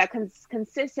 that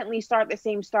consistently start the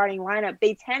same starting lineup,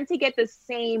 they tend to get the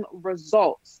same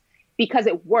results because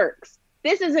it works.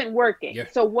 This isn't working. Yeah.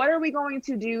 So what are we going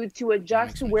to do to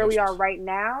adjust to where we are right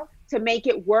now to make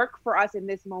it work for us in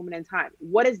this moment in time?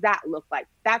 What does that look like?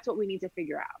 That's what we need to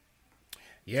figure out.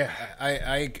 Yeah,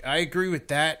 I agree with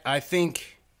that. I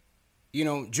think,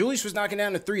 Julius was knocking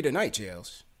down the 3 tonight,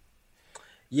 JLs.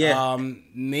 Yeah.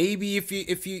 Maybe if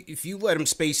you let him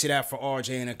space it out for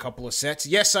RJ in a couple of sets.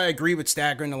 Yes, I agree with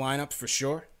staggering the lineup for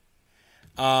sure.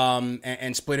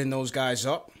 And splitting those guys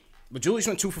up. But Julius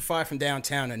went 2 for 5 from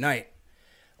downtown tonight.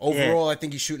 Overall, I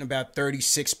think he's shooting about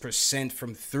 36%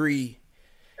 from 3.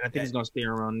 And I think he's gonna stay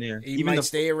around there. He might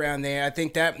stay around there. I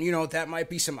think that that might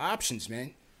be some options,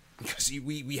 man. Because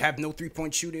we have no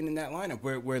 3-point shooting in that lineup.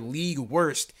 We're league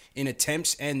worst in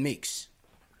attempts and makes.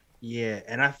 Yeah,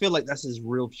 and I feel like that's his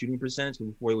real shooting percentage.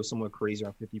 Before he was somewhat crazy,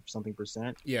 around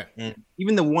 50-something%. Yeah, and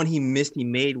even the one he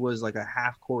made was like a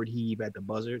half-court heave at the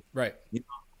buzzer. Right. Yeah,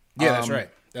 that's right.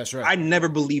 That's right. I never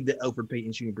believed the Elfrid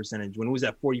Payton shooting percentage when it was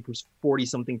at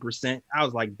 40-something%. I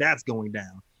was like, that's going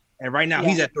down. And right now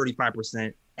he's at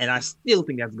 35%, and I still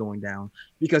think that's going down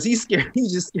because he's scared.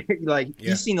 He's just scared. Like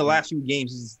he's seen the last few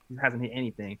games, he hasn't hit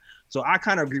anything. So I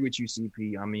kind of agree with you,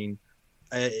 CP. I mean,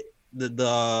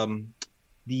 the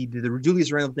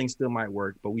Julius Randle thing still might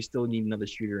work, but we still need another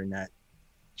shooter in that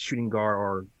shooting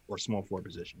guard or small forward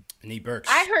position. Need Burks.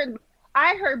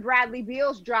 I heard Bradley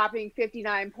Beal's dropping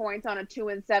 59 points on a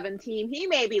 2-7 team. He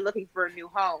may be looking for a new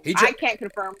home. I can't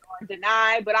confirm or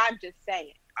deny, but I'm just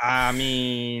saying. I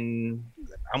mean,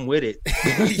 I'm with it.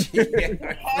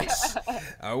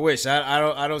 I wish.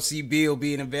 I don't see Beal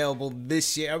being available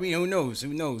this year. I mean, who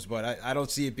knows? But I don't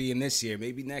see it being this year.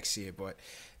 Maybe next year, but.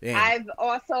 Damn. I've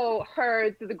also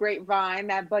heard through the grapevine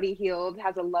that Buddy Hield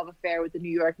has a love affair with the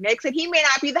New York Knicks, and he may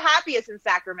not be the happiest in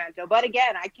Sacramento. But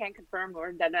again, I can't confirm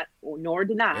nor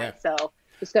deny. Yeah. So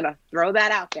just gonna throw that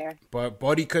out there. But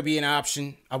Buddy could be an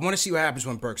option. I want to see what happens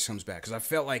when Burks comes back because I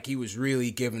felt like he was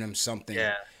really giving him something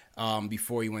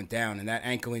before he went down, and that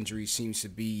ankle injury seems to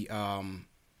be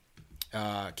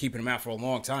keeping him out for a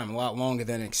long time, a lot longer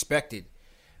than expected.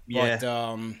 Yeah.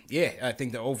 But I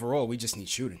think that overall we just need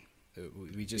shooting.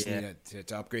 We just need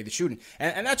to upgrade the shooting.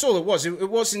 And that's all it was. It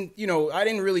wasn't, I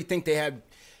didn't really think they had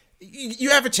 – you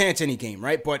have a chance any game,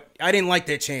 right? But I didn't like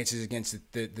their chances against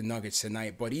the Nuggets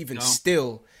tonight. But even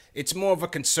still, it's more of a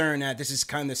concern that this is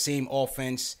kind of the same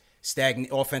offensive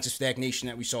stagnation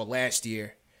that we saw last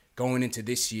year going into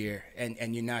this year.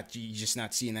 And you're just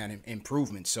not seeing that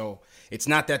improvement. So it's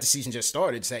not that the season just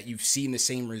started. It's that you've seen the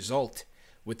same result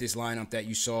with this lineup that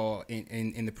you saw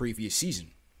in the previous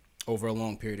season over a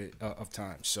long period of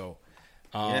time. So,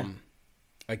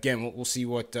 again, we'll see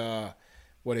what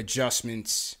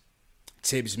adjustments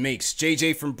Tibbs makes.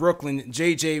 JJ from Brooklyn.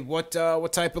 JJ, what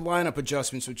type of lineup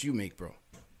adjustments would you make, bro?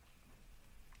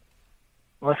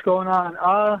 What's going on?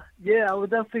 I would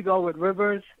definitely go with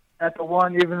Rivers at the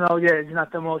 1, even though, he's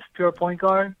not the most pure point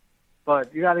guard.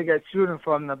 But you got to get shooting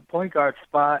from the point guard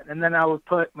spot. And then I would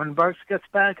put, when Burks gets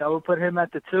back, I would put him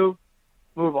at the 2,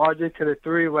 move RJ to the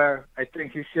 3 where I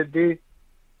think he should be.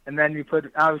 And then you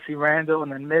put, obviously, Randall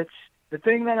and then Mitch. The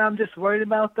thing that I'm just worried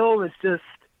about, though, is just,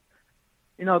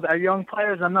 our young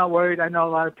players, I'm not worried. I know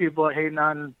a lot of people are hating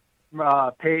on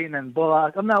Payton and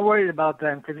Bullock. I'm not worried about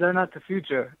them because they're not the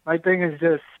future. My thing is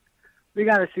just we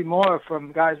got to see more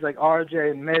from guys like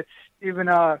RJ and Mitch. Even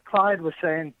Clyde was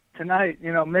saying tonight,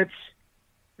 Mitch,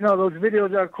 those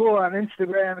videos are cool on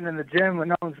Instagram and in the gym when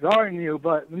no one's guarding you,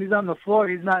 but when he's on the floor,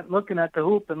 he's not looking at the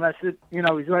hoop unless he's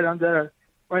right under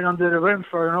the rim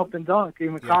for an open dunk.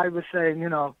 Even Clyde was saying, you're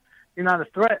not a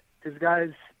threat because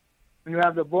guys, when you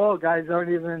have the ball, guys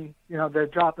aren't even, they're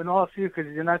dropping off you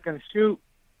because you're not going to shoot.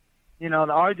 The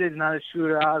RJ's not a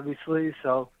shooter, obviously.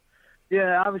 So,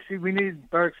 yeah, obviously we need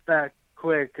Burks back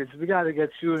quick because we got to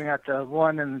get shooting at the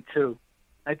 1 and the 2.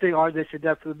 I think RJ should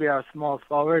definitely be our small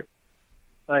forward.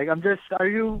 Are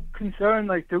you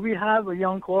concerned, do we have a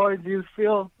young core, do you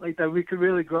feel, that we could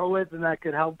really grow with and that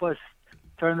could help us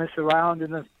turn this around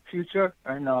in the future?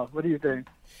 Or no? What do you think?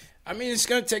 I mean, it's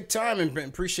going to take time, and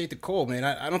appreciate the call, man.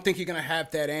 I don't think you're going to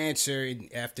have that answer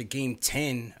after game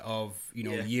 10 of,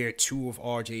 year 2 of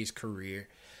RJ's career.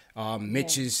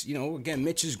 Mitch is,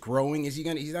 Mitch is growing. He's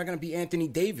not going to be Anthony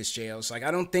Davis, JLs.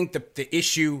 I don't think the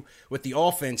issue with the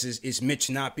offense is Mitch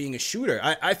not being a shooter.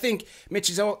 I think Mitch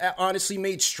has honestly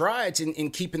made strides in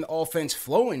keeping the offense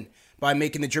flowing by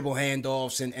making the dribble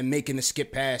handoffs and making the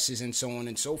skip passes and so on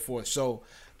and so forth. So,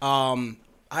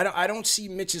 I don't see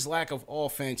Mitch's lack of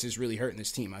offense is really hurting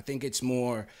this team. I think it's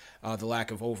more the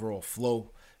lack of overall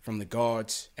flow from the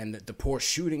guards and the poor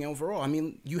shooting overall. I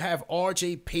mean, you have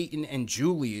RJ, Payton, and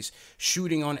Julius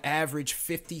shooting on average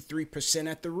 53%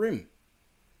 at the rim.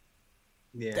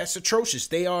 Yeah. That's atrocious.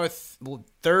 They are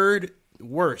third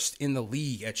worst in the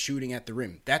league at shooting at the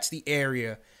rim. That's the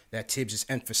area that Tibbs has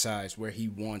emphasized where he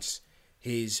wants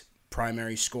his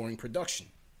primary scoring production.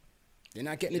 They're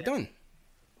not getting it done.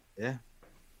 Yeah.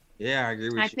 Yeah, I agree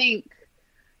with you.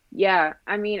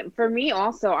 I mean, for me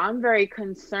also, I'm very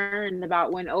concerned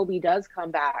about when Obi does come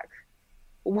back,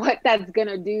 what that's going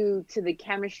to do to the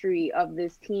chemistry of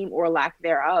this team or lack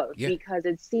thereof, because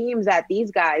it seems that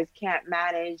these guys can't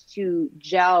manage to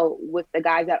gel with the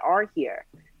guys that are here.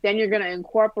 Then you're going to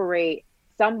incorporate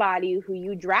somebody who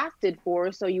you drafted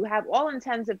for, so you have all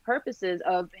intents and purposes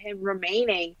of him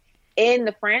remaining in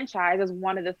the franchise as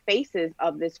one of the faces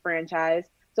of this franchise.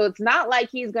 So it's not like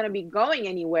he's going to be going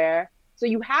anywhere. So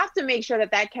you have to make sure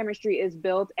that chemistry is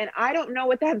built. And I don't know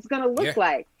what that's going to look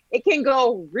like. It can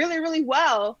go really, really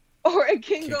well, or it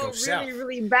can go really, south.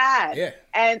 Really bad. Yeah.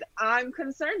 And I'm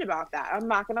concerned about that. I'm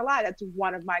not going to lie. That's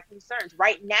one of my concerns.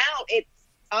 Right now, it's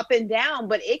up and down,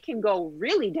 but it can go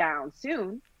really down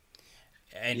soon.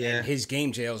 And his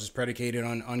game, Jails, is predicated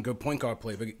on good point guard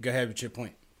play. But go ahead with your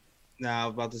point. No, I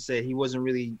was about to say he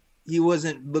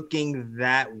wasn't looking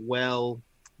that well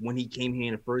when he came here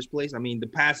in the first place. I mean, the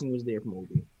passing was there from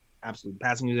Obi. Absolutely.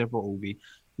 Passing was there for Obi.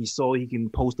 He saw he can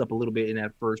post up a little bit in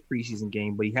that first preseason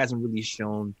game, but he hasn't really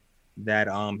shown that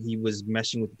he was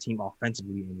meshing with the team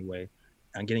offensively anyway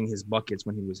and getting his buckets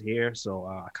when he was here. So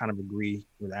I kind of agree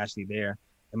with Ashley there.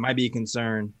 It might be a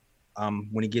concern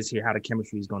when he gets here how the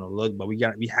chemistry is going to look, but we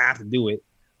have to do it.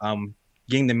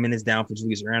 Getting the minutes down for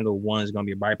Julius Randle, one, is going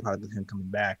to be a byproduct of him coming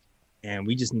back. And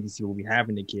we just need to see what we have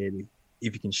in the kid.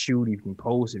 If he can shoot, if he can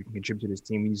post, if he can contribute to this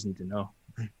team, we just need to know.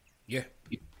 Yeah,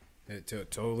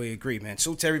 totally agree, man.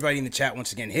 So to everybody in the chat,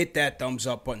 once again, hit that thumbs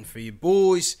up button for your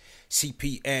boys.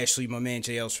 CP Ashley, my man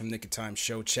JL's from Nick of Time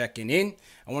Show, checking in.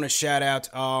 I want to shout out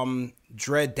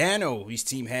Dreadano, he's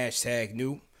team hashtag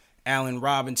new. Allen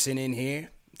Robinson in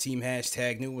here, team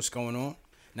hashtag new. What's going on?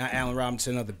 Not Allen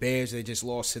Robinson of the Bears. They just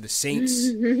lost to the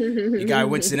Saints. Your guy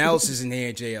Winston Ellis is in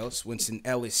here, JL's. Winston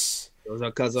Ellis. Those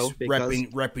are Cuzzo.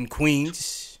 Repping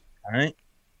Queens. All right.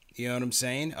 You know what I'm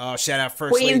saying? Shout out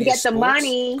First Queens Lady get Sports. the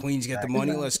money. Queens get the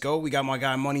money. Let's go. We got my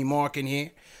guy Money Mark in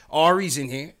here. Ari's in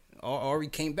here. Ari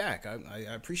came back. I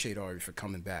appreciate Ari for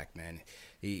coming back, man.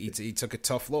 He took a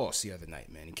tough loss the other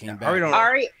night, man. He came back.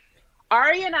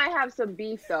 Ari and I have some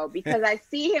beef though, because I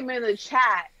see him in the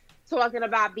chat talking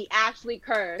about the Ashley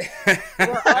curse. We're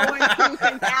 0-2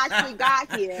 since Ashley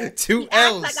got here. Two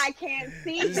L's. Like I can't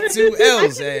see him. 2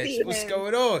 L's, Ash. What's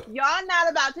going on? Y'all not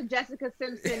about to Jessica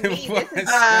Simpson me. This is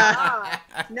not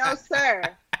No, sir.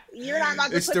 You're not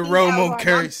about to it's put the these Romo L's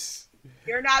curse.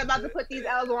 You're not about to put these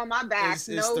L's on my back. It's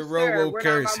the Romo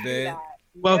curse, man.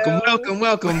 Welcome.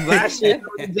 Last year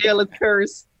was the Jalen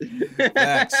curse.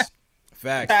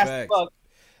 Facts.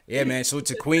 Yeah, man. Salute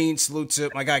to Queens. Salute to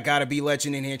my guy, Gotta Be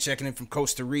Legend in here, checking in from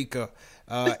Costa Rica.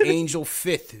 Angel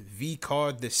Fifth, V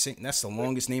Card the Saint. That's the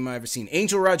longest name I've ever seen.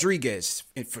 Angel Rodriguez,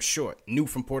 for short. New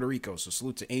from Puerto Rico. So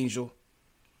salute to Angel.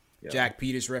 Yeah. Jack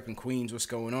Peters repping Queens. What's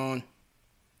going on?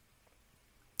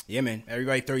 Yeah, man.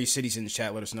 Everybody throw your cities in the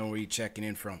chat. Let us know where you're checking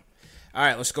in from. All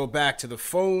right, let's go back to the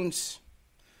phones.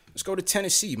 Let's go to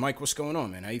Tennessee. Mike, what's going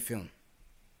on, man? How you feeling?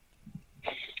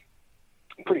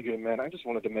 Pretty good, man. I just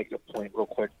wanted to make a point real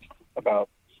quick about,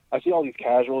 I see all these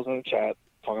casuals in the chat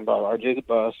talking about RJ's a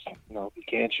bust. You know, he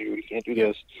can't shoot. He can't do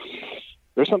this.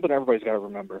 There's something everybody's got to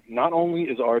remember. Not only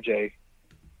is RJ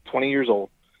 20 years old,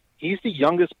 he's the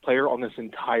youngest player on this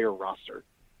entire roster.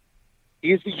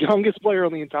 He is the youngest player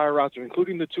on the entire roster,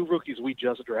 including the 2 rookies we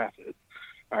just drafted.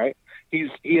 All right? He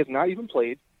has not even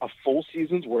played a full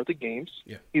season's worth of games.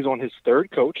 Yeah. He's on his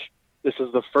 3rd coach. This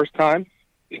is the first time,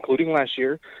 including last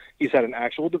year, he's had an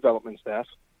actual development staff.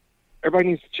 Everybody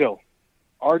needs to chill.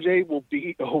 RJ will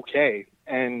be okay.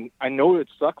 And I know it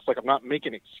sucks. Like, I'm not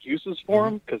making excuses for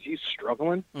him because he's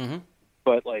struggling. Mm-hmm.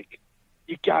 But, like,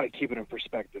 you got to keep it in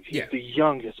perspective. He's the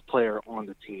youngest player on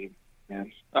the team,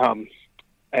 man.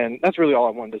 And that's really all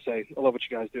I wanted to say. I love what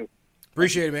you guys do.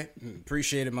 Appreciate it, man.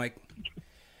 Appreciate it, Mike.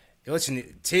 Hey, listen,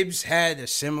 Tibbs had a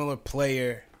similar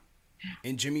player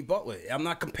in Jimmy Butler. I'm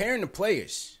not comparing the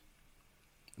players,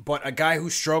 but a guy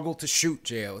who struggled to shoot,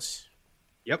 JLs.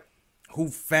 Yep. Who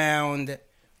found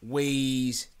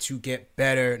ways to get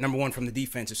better, number one, from the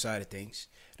defensive side of things.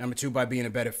 Number two, by being a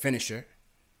better finisher.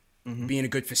 Mm-hmm. Being a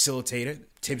good facilitator.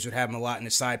 Tibbs would have him a lot in the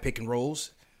side pick and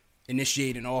rolls.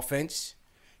 Initiate an offense.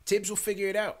 Tibbs will figure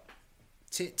it out.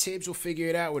 Tibbs will figure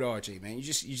it out with RJ, man. You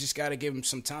just got to give him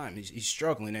some time. He's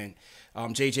struggling. And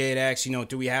JJ had asked,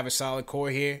 do we have a solid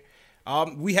core here?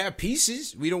 We have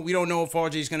pieces. We don't know if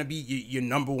RJ is going to be your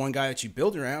number one guy that you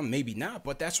build around. Maybe not,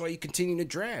 but that's why you continue to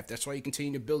draft. That's why you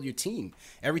continue to build your team.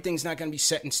 Everything's not going to be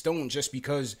set in stone just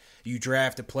because you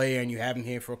draft a player and you have him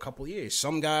here for a couple of years.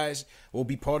 Some guys will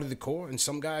be part of the core, and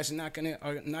some guys are not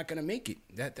gonna make it.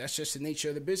 That's just the nature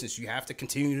of the business. You have to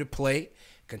continue to play,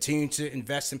 continue to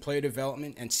invest in player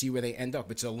development, and see where they end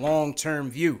up. It's a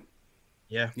long-term view.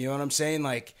 Yeah. You know what I'm saying?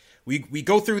 Like, we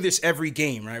go through this every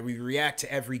game, right? We react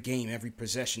to every game, every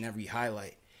possession, every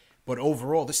highlight. But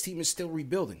overall, this team is still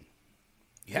rebuilding.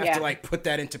 You have to, put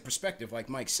that into perspective, like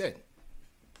Mike said.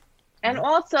 And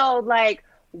also,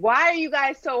 why are you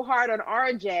guys so hard on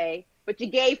RJ, but you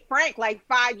gave Frank,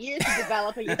 5 years to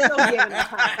develop, and you're still giving him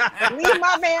time? Leave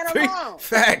my man alone.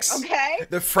 Facts. Okay?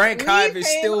 The Frank hive is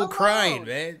still crying,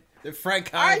 man. The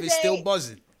Frank hive is still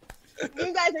buzzing.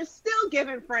 You guys are still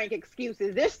giving Frank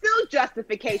excuses. There's still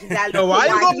justifications as to why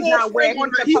why he's not where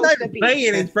he's supposed to be.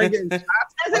 Playing and Frank getting shots.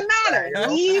 Doesn't matter.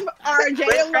 Leave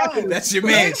RJ alone. That's your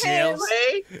man, Chills.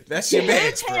 That's your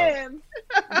man,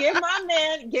 bro. Give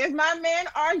my man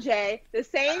RJ the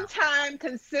same time,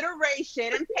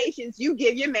 consideration, and patience you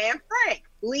give your man Frank.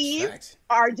 Leave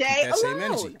RJ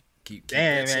alone.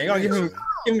 Damn, man, you gonna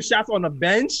give him shots on the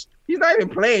bench? He's not even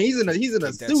playing. He's in a suit.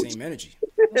 That same energy.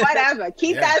 Whatever.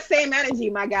 Keep that same energy,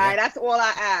 my guy. That's all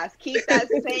I ask. Keep that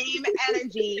same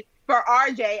energy for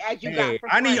RJ as you got for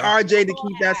Frank. I need RJ to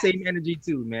keep that same energy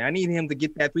too, man. I need him to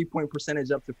get that 3-point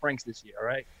percentage up to Frank's this year, all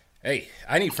right? Hey,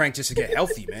 I need Frank just to get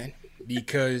healthy, man.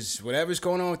 Because whatever's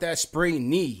going on with that sprained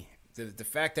knee, the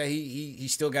fact that he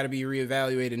still got to be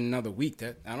reevaluated in another week,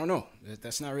 that I don't know.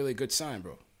 That's not really a good sign,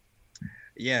 bro.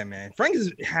 Yeah, man. Frank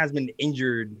has been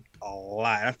injured a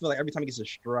lot. I feel like every time he gets a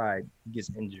stride, he gets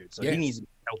injured. So he needs to be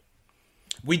healthy.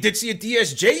 We did see a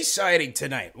DSJ sighting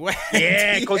tonight.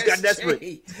 Yeah, Coach got desperate.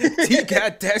 He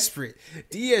got desperate.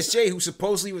 DSJ, who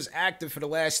supposedly was active for the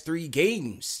last 3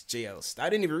 games, JLs. I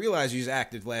didn't even realize he was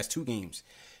active the last 2 games.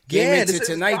 Came into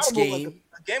tonight's game.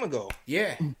 A game ago.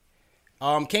 Yeah.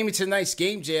 Came into tonight's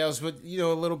game, JLs, but,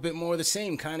 a little bit more of the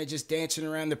same, kind of just dancing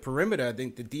around the perimeter. I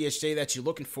think the DSJ that you're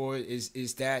looking for is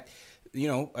that,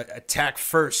 attack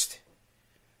first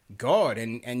guard.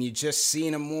 And you're just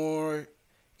seeing a more,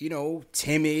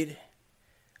 timid,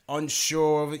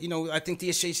 unsure. I think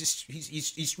DSJ is just,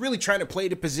 he's really trying to play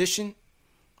the position,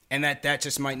 and that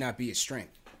just might not be his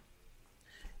strength.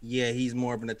 Yeah, he's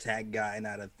more of an attack guy,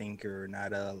 not a thinker,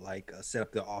 not a set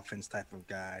up the offense type of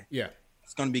guy. Yeah.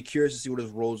 It's going to be curious to see what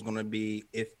his role is going to be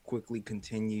if Quickly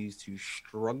continues to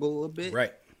struggle a bit.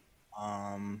 Right.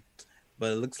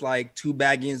 But it looks like 2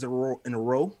 bad games in a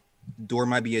row. Door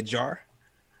might be ajar.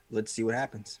 Let's see what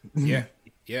happens. Yeah.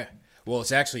 Well,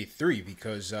 it's actually 3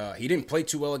 because he didn't play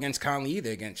too well against Conley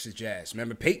either against the Jazz.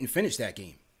 Remember, Peyton finished that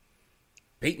game.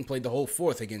 Peyton played the whole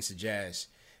 4th against the Jazz.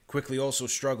 Quickly also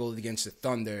struggled against the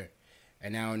Thunder.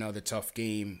 and now another tough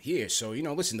game here. So,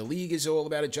 listen, the league is all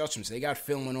about adjustments. They got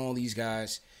film on all these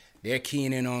guys. They're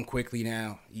keying in on Quickly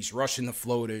now. He's rushing the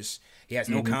floaters. He has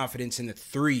no confidence in the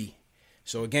three.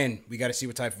 So, again, we got to see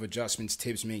what type of adjustments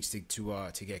Tibbs makes to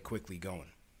get Quickly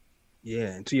going. Yeah,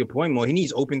 and to your point, Mo, he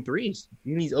needs open threes.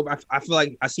 I feel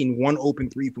like I seen one open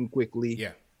three from Quickly.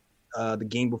 Yeah. The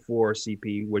game before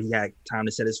CP, where he had time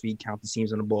to set his feet, count the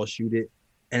seams on the ball, shoot it.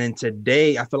 And then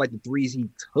today, I feel like the threes he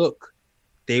took,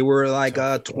 they were like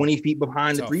 20 feet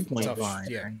behind the three-point line.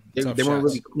 Yeah, they weren't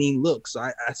really clean looks. So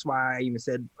that's why I even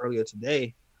said earlier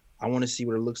today, I want to see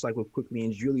what it looks like with Quickly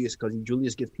and Julius, because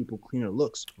Julius gives people cleaner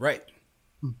looks. Right.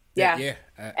 Yeah. Yeah.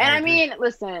 I mean,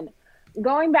 listen,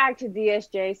 going back to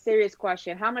DSJ, serious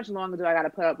question. How much longer do I got to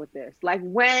put up with this? Like,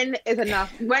 when is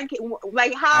enough?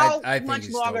 How much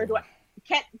longer do I?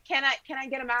 Can I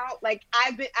get him out? Like,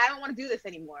 I don't want to do this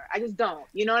anymore. I just don't.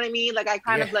 You know what I mean? Like,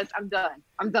 I'm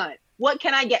done. What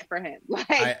can I get for him?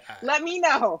 Like, let me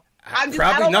know. I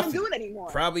don't want to do it anymore.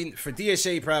 Probably for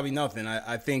DSA, probably nothing.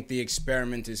 I think the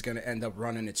experiment is going to end up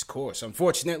running its course.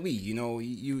 Unfortunately,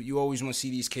 you always want to see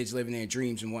these kids living their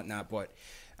dreams and whatnot, but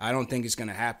I don't think it's going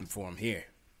to happen for him here.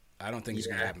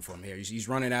 He's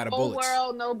running out of bullets. Cold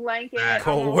world, no blanket.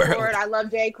 Cold world. I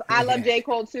love J.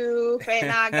 Cole too. Fan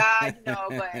not God,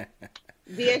 but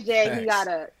DSJ,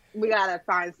 we gotta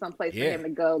find some place for him to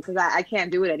go, because I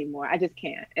can't do it anymore. I just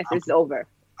can't. It's over.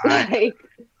 I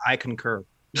concur.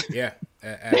 Yeah,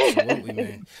 absolutely,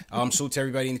 man. Salute to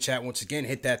everybody in the chat once again.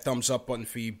 Hit that thumbs up button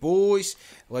for you boys.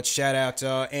 Let's shout out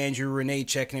Andrew Renee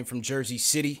checking in from Jersey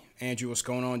City. Andrew, what's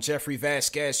going on? Jeffrey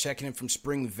Vasquez checking in from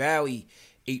Spring Valley,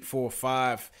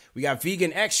 845. We got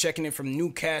Vegan X checking in from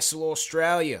Newcastle,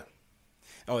 Australia.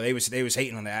 Oh, they was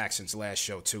hating on the accents last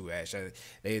show too, Ash.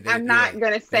 I'm not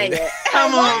gonna say it.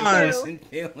 Come on,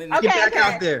 get back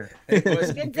out there. It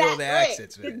wasn't feeling the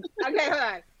accents, man. Okay, hold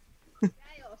on.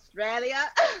 Australia.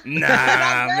 Nah,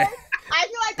 man. I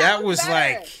feel like that was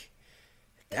better. like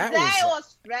that was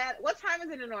Australia. What time is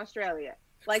it in Australia?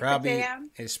 Like probably 6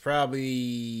 a.m.? It's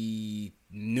probably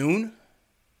noon.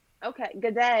 Okay,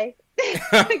 good day.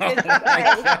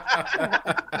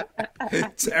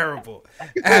 Terrible,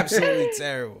 absolutely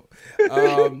terrible.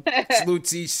 Salute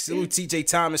TJ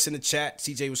Thomas in the chat.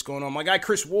 TJ, what's going on? My guy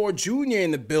Chris Ward Jr.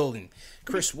 in the building.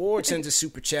 Chris Ward sends a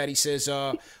super chat. He says,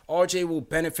 RJ will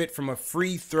benefit from a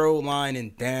free throw line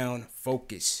and down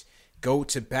focus. Go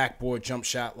to backboard jump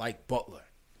shot like Butler.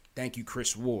 Thank you,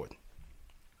 Chris Ward.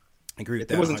 I agree with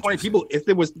that. There wasn't 20 people. If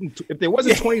there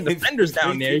wasn't 20 defenders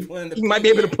down there, he might be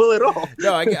able to pull it off.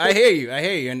 No, I hear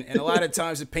you. And a lot of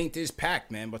times the paint is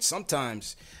packed, man. But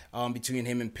sometimes between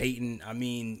him and Peyton, I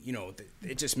mean,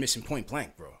 they're just missing point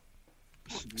blank, bro.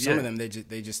 Some of them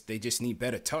they just need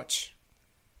better touch.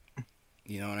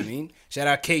 You know what I mean? Shout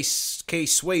out K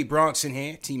Sway Bronx in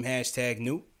here. Team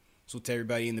 #new. So to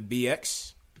everybody in the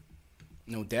BX.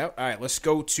 No doubt. All right, let's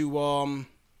go to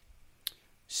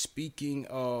speaking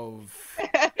of...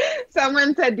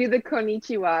 Someone said do the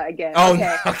konnichiwa again. Oh,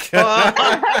 okay. No, okay.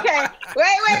 Okay.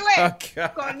 Wait. Okay.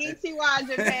 Konnichiwa,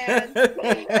 Japan.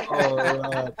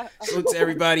 So to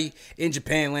everybody in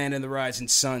Japan land in the rising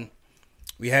sun.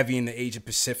 We have you in the Asia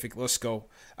Pacific. Let's go.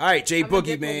 All right, Jay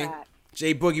Boogie, man.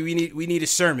 Jay Boogie, we need a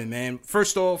sermon, man.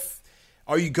 First off,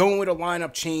 are you going with a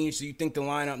lineup change? Do you think the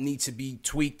lineup needs to be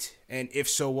tweaked? And if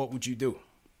so, what would you do?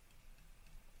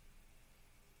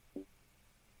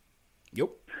 Yep.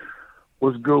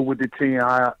 What's good with the team?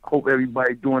 I hope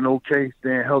everybody doing okay,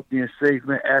 staying healthy and safe,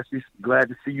 man. Ashley, glad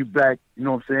to see you back. You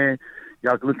know what I'm saying?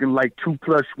 Y'all looking like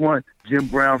 2+1, Jim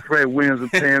Brown, Fred Williams,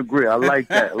 and Pam Grier. I like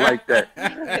that.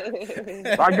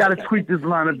 I got to tweak this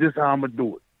lineup. This is how I'm going to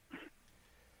do it.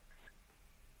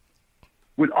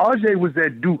 When RJ was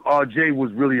at Duke, RJ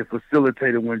was really a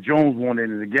facilitator when Jones wanted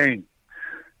in the game.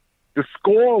 The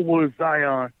scorer was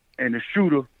Zion, and the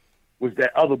shooter was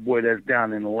that other boy that's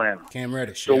down in Atlanta. Cam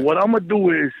Reddish. So what I'm going to do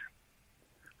is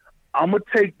I'm going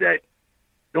to take that,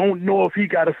 don't know if he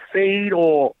got a fade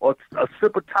or a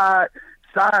zipper tied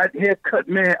side haircut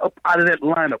man up out of that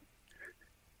lineup.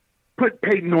 Put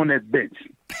Peyton on that bench.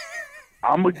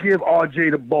 I'm going to give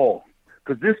RJ the ball.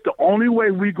 Because this the only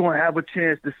way we're going to have a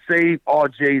chance to save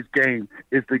RJ's game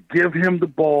is to give him the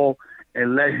ball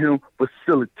and let him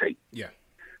facilitate. Yeah.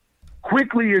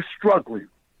 Quickly is struggling.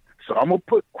 So I'm going to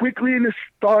put Quickly in the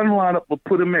starting lineup, but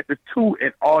put him at the 2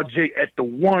 and RJ at the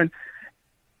 1.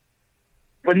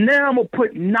 But now I'm going to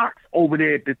put Knox over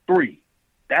there at the 3.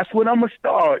 That's what I'm going to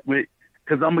start with,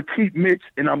 because I'm going to keep Mitch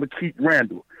and I'm going to keep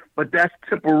Randall. But that's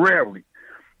temporarily.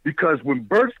 Because when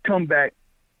Burks come back,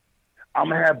 I'm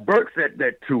going to have Burks at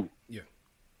that 2. Yeah.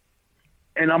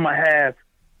 And I'm going to have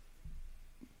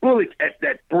Bullock at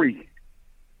that 3.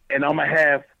 and I'm going to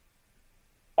have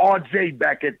RJ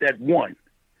back at that 1.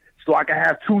 So I can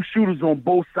have 2 shooters on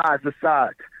both sides of the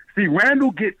side. See,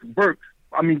 Randall gets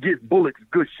Bullock's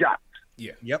good shots.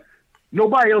 Yeah. Yep.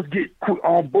 Nobody else gets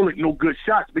on Bullock no good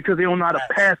shots because they don't know how to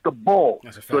pass the ball.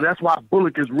 So that's why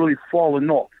Bullock is really falling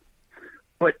off.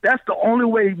 But that's the only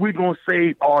way we're going to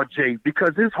save RJ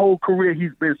because his whole career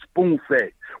he's been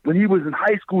spoon-fed. When he was in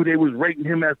high school, they was rating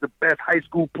him as the best high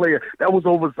school player. That was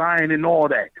over Zion and all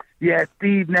that. He had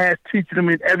Steve Nash teaching him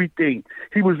and everything.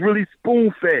 He was really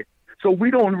spoon-fed. So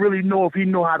we don't really know if he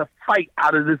know how to fight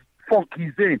out of this funk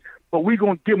he's in. But we're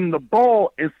going to give him the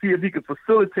ball and see if he can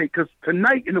facilitate. Because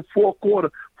tonight in the fourth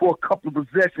quarter, for a couple of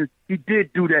possessions, he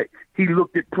did do that. He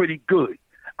looked it pretty good.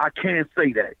 I can't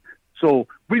say that. So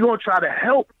we're going to try to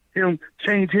help him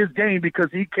change his game because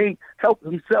he can't help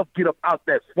himself get up out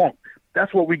that funk.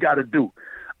 That's what we got to do.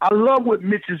 I love what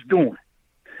Mitch is doing.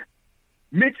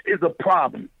 Mitch is a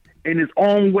problem in his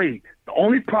own way. The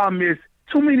only problem is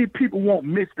too many people want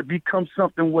Mitch to become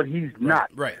something what he's not.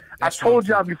 Right. I told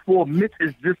y'all before, Mitch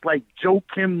is just like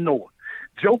Joakim Noah.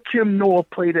 Joakim Noah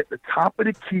played at the top of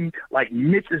the key like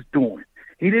Mitch is doing.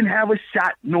 He didn't have a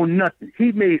shot, no nothing.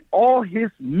 He made all his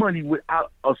money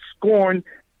without a scoring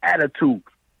attitude.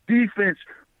 Defense,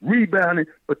 rebounding,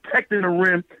 protecting the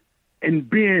rim, and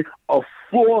being a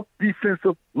floor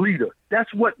defensive leader.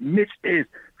 That's what Mitch is.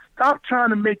 Stop trying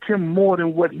to make him more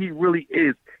than what he really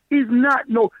is. He's not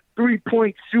no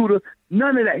three-point shooter,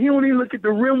 none of that. He don't even look at the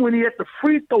rim when he at the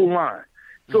free throw line.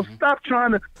 So stop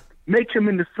trying to make him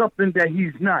into something that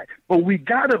he's not. But we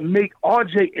got to make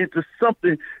RJ into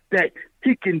something that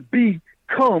he can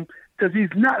become because he's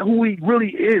not who he really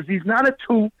is. He's not a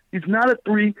 2. He's not a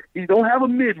 3. He don't have a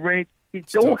mid-range. He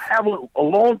don't have a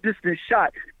long-distance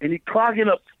shot, and he's clogging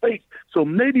up space. So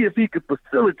maybe if he could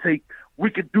facilitate, we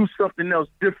could do something else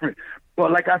different.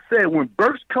 But like I said, when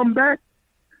Burks come back,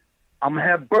 I'm gonna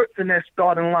have Burks in that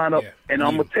starting lineup, and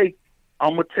I'm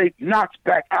gonna take Knox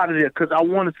back out of there because I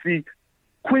want to see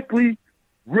Quickly,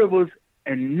 Rivers,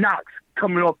 and Knox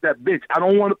coming off that bench. I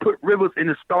don't want to put Rivers in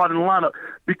the starting lineup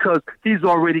because he's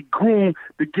already groomed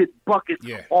to get buckets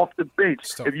off the bench.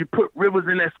 If you put Rivers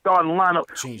in that starting lineup,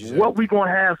 what we gonna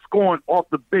have scoring off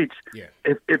the bench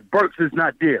if Burks is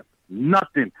not there?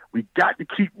 Nothing. We got to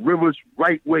keep Rivers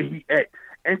right where he at.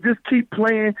 And just keep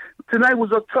playing. Tonight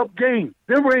was a tough game.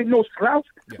 Denver ain't no slouch.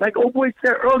 Like old boy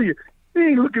said earlier, he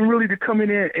ain't looking really to come in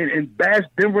there and bash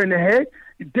Denver in the head.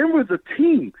 Denver's a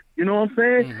team. You know what I'm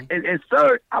saying? And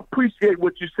third, I appreciate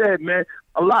what you said, man.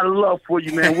 A lot of love for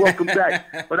you, man. Welcome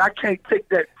back. But I can't take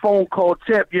that phone call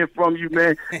champion from you,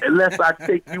 man, unless I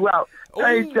take you out.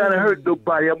 I ain't trying to hurt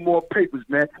nobody. I'm more papers,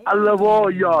 man. I love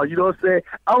all y'all. You know what I'm saying?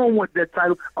 I don't want that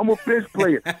title. I'm a bench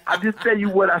player. I just tell you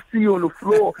what I see on the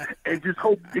floor and just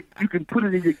hope that you can put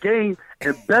it in your game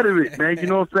and better it, man. You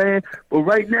know what I'm saying? But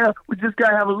right now, we just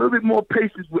got to have a little bit more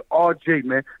patience with RJ,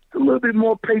 man. Just a little bit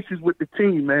more patience with the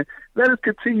team, man. Let us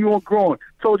continue on growing.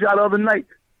 Told y'all the other night,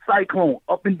 cyclone,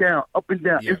 up and down, up and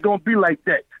down. It's going to be like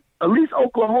that. At least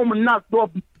Oklahoma knocked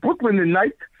off Brooklyn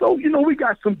tonight. So, you know, we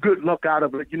got some good luck out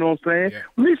of it. You know what I'm saying?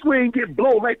 At least we ain't get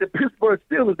blown like the Pittsburgh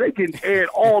Steelers. They getting aired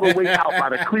all the way out by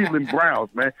the Cleveland Browns,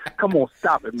 man. Come on,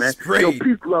 stop it, man. Yo,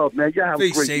 peace, love, man. Y'all have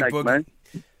a great night, Boogie. Man.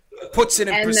 Puts it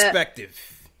in perspective.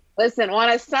 Listen,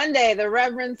 on a Sunday, the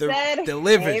Reverend said,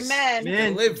 delivers. Amen.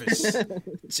 Delivers.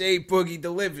 J Boogie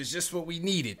delivers. Just what we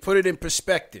needed. Put it in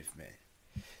perspective, man.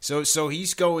 So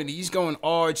he's going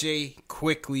RJ,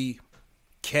 Quickly,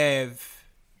 Kev,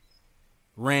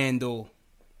 Randall,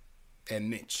 and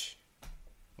Mitch.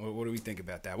 What do we think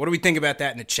about that? What do we think about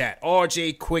that in the chat?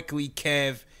 RJ, Quickly,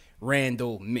 Kev,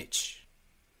 Randall, Mitch.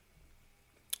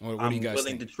 What do you guys think? I'm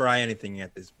willing to try anything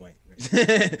at this point.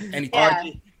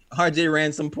 Anything? RJ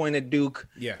ran some point at Duke.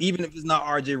 Yeah. Even if it's not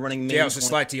RJ running main I'll just point.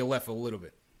 slide to your left a little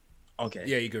bit. Okay.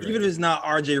 Yeah, you good. Even if it's not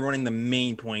RJ running the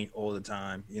main point all the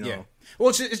time, you know. Yeah. Well,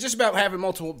 it's just about having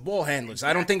multiple ball handlers.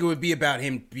 I don't think it would be about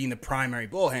him being the primary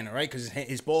ball handler, right? Because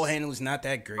his ball handle is not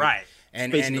that great. Right.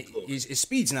 And his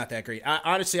speed's not that great.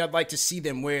 Honestly, I'd like to see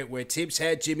them where Tibbs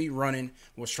had Jimmy running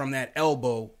was from that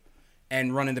elbow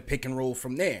and running the pick and roll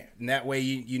from there. And that way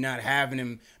you're not having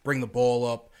him bring the ball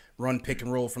up, run pick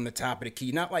and roll from the top of the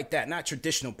key. Not like that. Not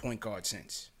traditional point guard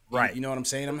sense. Right. You know what I'm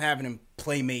saying? I'm having him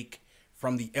play make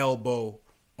from the elbow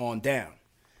on down.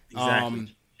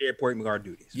 Exactly. Share point guard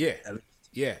duties. Yeah.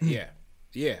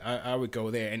 I would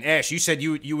go there. And Ash, you said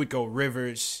you would go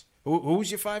Rivers. Who's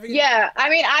your 5 again? Yeah, I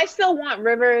mean, I still want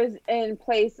Rivers in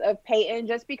place of Peyton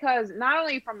just because not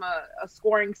only from a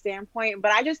scoring standpoint,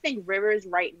 but I just think Rivers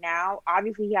right now,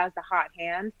 obviously he has the hot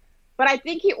hand, But I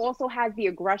think he also has the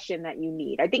aggression that you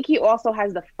need. I think he also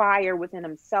has the fire within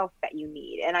himself that you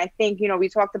need. And I think, we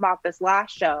talked about this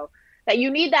last show, that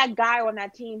you need that guy on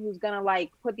that team who's going to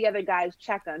put the other guys,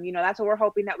 check them. That's what we're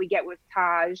hoping that we get with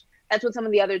Taj. That's what some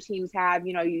of the other teams have.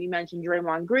 You mentioned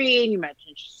Draymond Green, you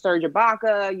mentioned Serge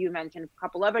Ibaka, you mentioned a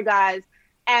couple other guys.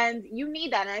 And you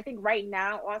need that. And I think right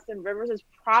now, Austin Rivers is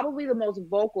probably the most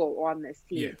vocal on this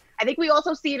team. Yeah. I think we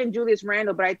also see it in Julius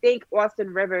Randle, but I think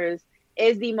Austin Rivers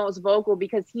is the most vocal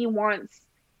because he wants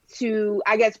to,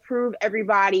 I guess, prove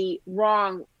everybody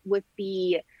wrong with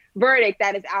the verdict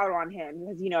that is out on him.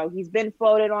 Because, he's been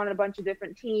floated on a bunch of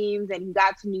different teams and he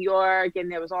got to New York and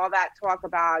there was all that talk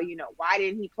about, why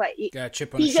didn't he play? Got a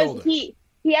chip on his shoulder. He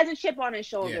has a chip on his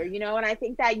shoulder, and I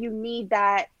think that you need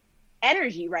that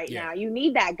energy right now. You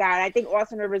need that guy. And I think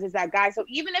Austin Rivers is that guy. So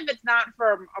even if it's not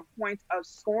from a point of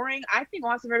scoring, I think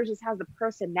Austin Rivers just has the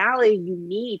personality you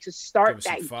need to start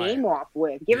that game off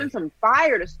with. Give him some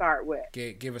fire to start with.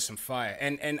 Give us some fire.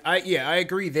 And I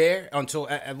agree there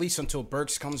at least until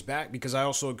Burks comes back, because I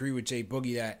also agree with Jay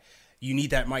Boogie that you need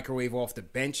that microwave off the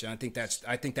bench. And I think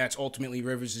that's ultimately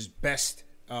Rivers' best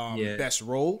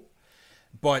role.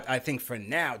 But I think for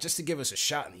now, just to give us a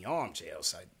shot in the arm,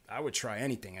 JLs, I would try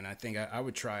anything, and I think I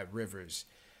would try Rivers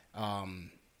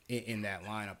in that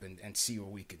lineup and see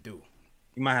what we could do.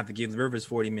 You might have to give Rivers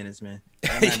 40 minutes, man.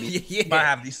 You might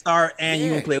have to start and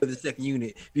you can play with the second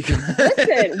unit. Because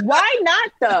listen, why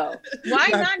not though? Why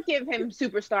not give him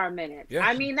superstar minutes? Yeah.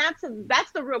 I mean, that's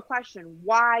the real question.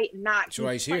 Why not? That's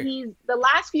why he's here. The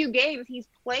last few games he's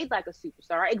played like a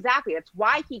superstar. Exactly. That's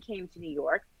why he came to New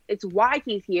York. It's why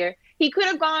he's here. He could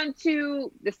have gone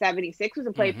to the 76ers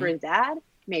and played for his dad.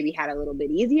 Maybe had a little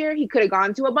bit easier. He could have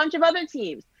gone to a bunch of other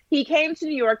teams. He came to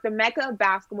New York, the mecca of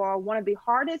basketball, one of the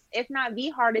hardest, if not the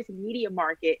hardest media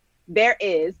market there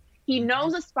is. He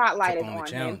knows the spotlight is on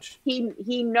him.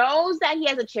 He knows that he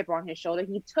has a chip on his shoulder.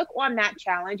 He took on that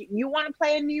challenge. You want to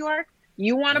play in New York?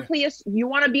 You want to play? You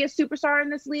want to be a superstar in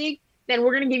this league? Then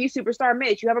we're going to give you superstar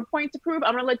minutes. You have a point to prove.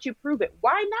 I'm going to let you prove it.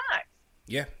 Why not?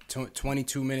 Yeah,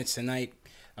 22 minutes tonight.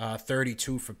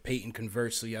 32 for Peyton.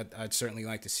 Conversely, I'd certainly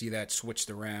like to see that switched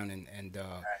around and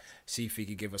see if he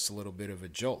could give us a little bit of a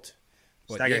jolt.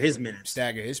 But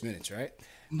stagger his minutes, right?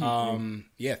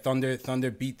 Mm-hmm.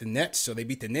 Thunder beat the Nets, so they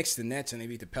beat the Knicks, the Nets, and they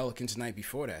beat the Pelicans the night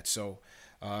before that. So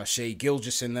Shea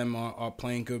Gilgeous and them are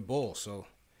playing good ball. So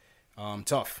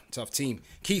tough team.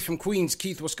 Keith from Queens.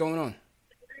 Keith, what's going on?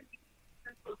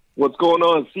 What's going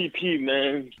on, CP,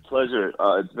 man? Pleasure.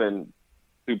 It's been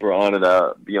super honored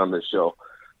to be on this show.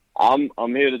 I'm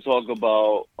here to talk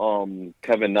about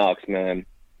Kevin Knox, man.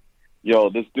 Yo,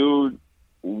 this dude,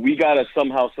 we gotta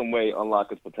somehow, some way unlock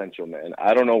his potential, man.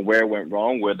 I don't know where it went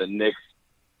wrong, where the Knicks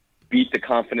beat the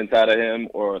confidence out of him,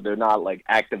 or they're not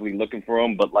actively looking for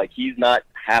him. But he's not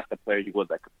half the player he was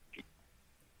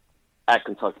at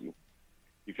Kentucky.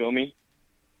 You feel me?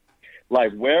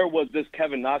 Where was this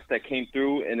Kevin Knox that came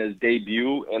through in his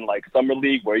debut in Summer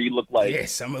League, where he looked like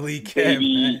Summer League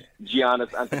baby Giannis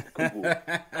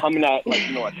Antetokounmpo coming out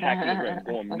attacking the rim,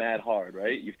 going mad hard,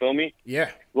 right? You feel me? Yeah.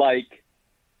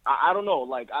 I don't know,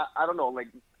 I don't know,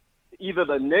 either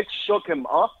the Knicks shook him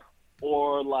up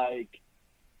or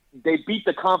they beat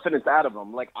the confidence out of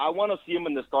him. I want to see him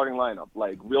in the starting lineup.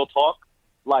 Real talk.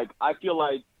 I feel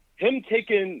like him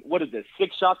taking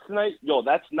 6 shots tonight. Yo,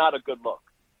 that's not a good look.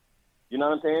 You know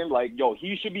what I'm saying?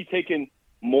 He should be taking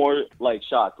more,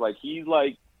 shots. He's,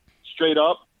 straight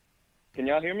up. Can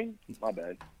y'all hear me? My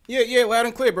bad. Yeah, loud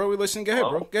and clear, bro. We listen. Go ahead,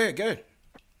 bro. Go ahead.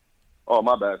 Oh,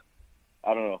 my bad.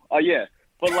 I don't know. Oh, yeah.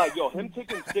 But, him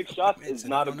taking 6 shots is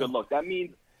not a good look. That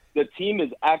means the team is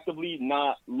actively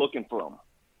not looking for him.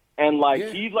 And,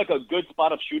 he's, a good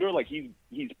spot-up shooter.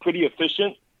 He's pretty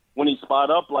efficient when he spot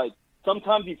up.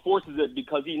 Sometimes he forces it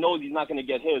because he knows he's not going to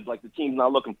get his. The team's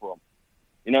not looking for him.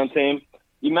 You know what I'm saying?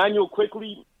 Emmanuel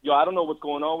Quickly, I don't know what's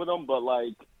going on with him, but,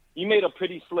 he made a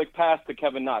pretty slick pass to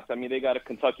Kevin Knox. I mean, they got a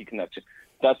Kentucky connection.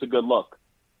 That's a good look.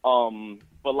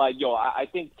 But, I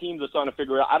think teams are starting to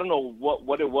figure out. I don't know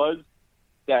what it was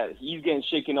that he's getting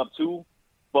shaken up too.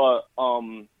 But,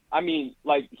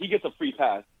 he gets a free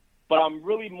pass. But I'm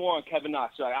really more on Kevin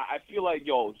Knox. I feel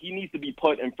he needs to be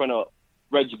put in front of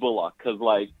Reggie Bullock because,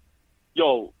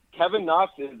 Kevin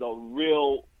Knox is a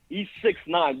real – he's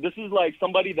 6'9". This is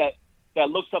somebody that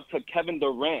looks up to Kevin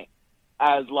Durant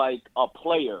as a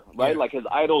player, right? Yeah. His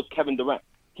idol is Kevin Durant.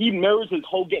 He mirrors his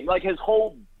whole game. His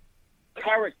whole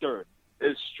character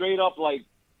is straight up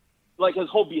his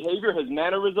whole behavior, his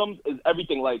mannerisms is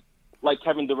everything like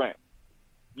Kevin Durant.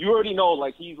 You already know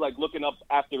he's looking up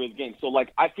after his game. So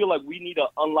I feel we need to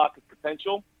unlock his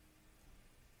potential.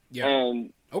 Yeah.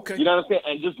 And okay, you know what I'm saying?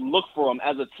 And just look for them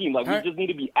as a team. Like, we just need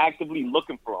to be actively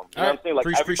looking for them. You know what I'm saying? Like,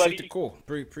 appreciate the call.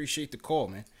 Appreciate the call,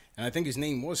 man. And I think his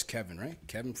name was Kevin, right?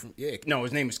 Kevin from no,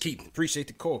 his name was Keith. Appreciate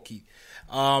the call, Keith.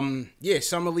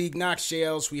 Summer League Knocks,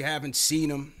 JLs. We haven't seen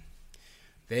them.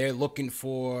 They're looking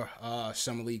for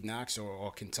Summer League Knocks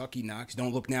or Kentucky Knocks.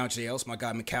 Don't look now, JLs. My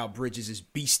guy Mikal Bridges is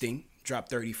beasting. Dropped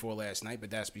 34 last night, but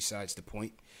that's besides the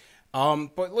point.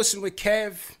 But listen, with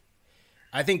Kev,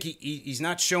 I think he's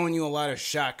not showing you a lot of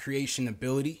shot creation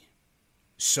ability.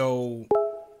 So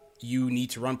you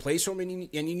need to run plays for him,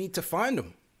 and you need to find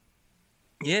him.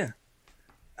 Yeah,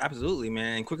 absolutely,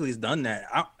 man. And Quickly's done that.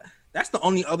 That's the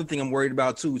only other thing I'm worried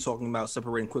about too. Talking about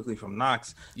separating Quickly from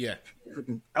Knox. Yeah,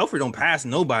 Alfred don't pass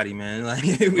nobody, man. Like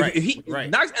if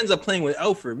Knox ends up playing with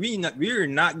Alfred, we're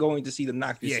not going to see the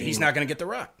Knox. Yeah, he's not going to get the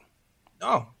rock.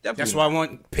 No, definitely. That's why I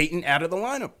want Peyton out of the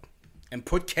lineup and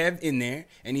put Kev in there,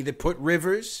 and either put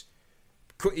Rivers.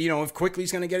 If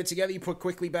Quickly's going to get it together, you put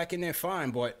Quickly back in there, fine.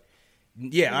 But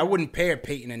yeah, I wouldn't pair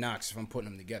Peyton and Knox if I'm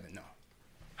putting them together. No.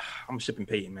 I'm shipping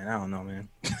Peyton, man. I don't know, man.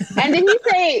 And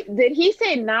did he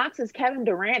say Knox is Kevin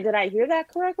Durant? Did I hear that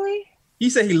correctly?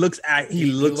 He said he looks up to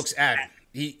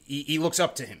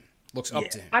him. Looks up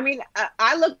to him. I mean,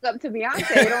 I look up to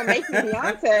Beyonce. It don't make me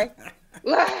Beyonce.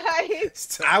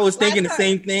 I was thinking the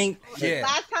same thing. Yeah.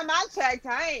 Last time I checked,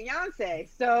 I ain't Beyonce.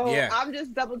 So I'm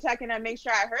just double checking and make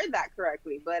sure I heard that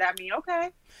correctly. But I mean, okay.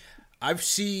 I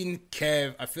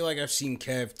feel like I've seen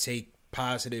Kev take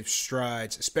positive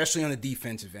strides, especially on the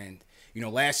defensive end.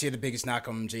 Last year the biggest knock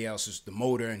on JL was the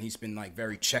motor, and he's been like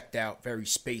very checked out, very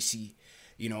spacey,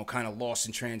 kind of lost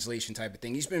in translation type of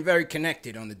thing. He's been very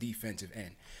connected on the defensive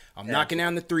end. Knocking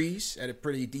down the threes at a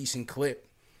pretty decent clip.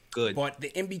 Good. But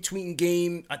the in-between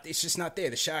game, it's just not there.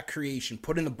 The shot creation,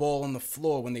 putting the ball on the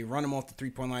floor when they run him off the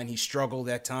three-point line, he struggled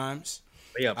at times.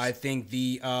 Yep. I think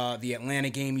the Atlanta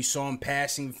game, you saw him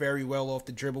passing very well off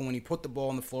the dribble when he put the ball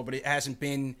on the floor, but it hasn't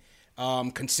been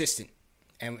consistent.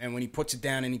 And when he puts it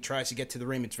down and he tries to get to the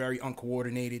rim, it's very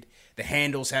uncoordinated. The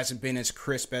handles hasn't been as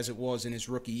crisp as it was in his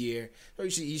rookie year. So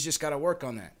he's just got to work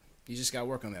on that.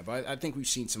 But I think we've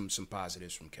seen some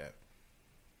positives from Kev.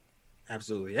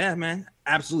 Absolutely. Yeah, man.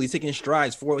 Absolutely. He's taking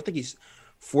strides forward. I think he's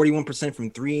 41% from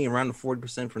three and around the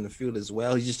 40% from the field as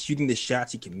well. He's just shooting the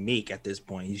shots he can make at this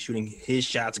point. He's shooting his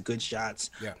shots, good shots.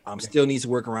 Yeah. Still needs to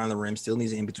work around the rim, still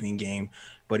needs an in-between game.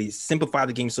 But he's simplified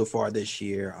the game so far this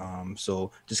year.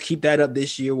 So just keep that up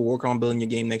this year. We'll work on building your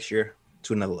game next year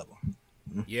to another level.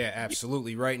 Yeah,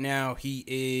 absolutely. Right now, he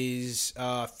is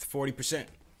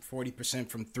 40%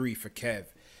 from three for Kev.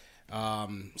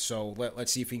 So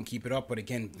let's see if he can keep it up. But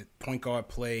again, the point guard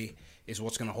play is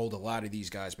what's going to hold a lot of these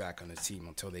guys back on the team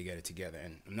until they get it together.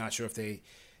 And I'm not sure if they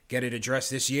get it addressed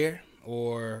this year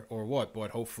or what,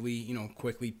 but hopefully,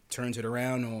 Quickly turns it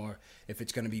around, or if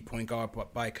it's going to be point guard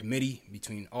by committee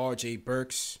between RJ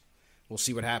Burks. We'll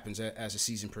see what happens as the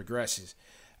season progresses.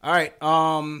 All right,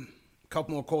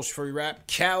 couple more calls before we wrap.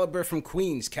 Caliber from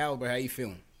Queens. Caliber, how you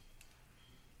feeling?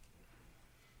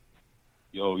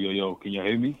 Yo, can you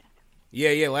hear me?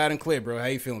 Yeah, loud and clear, bro. How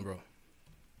you feeling, bro?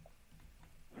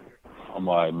 I'm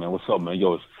all right, man. What's up, man?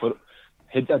 Yo,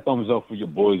 hit that thumbs up for your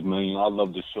boys, man. I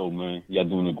love the show, man. Y'all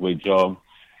doing a great job.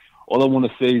 All I want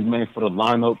to say is, man, for the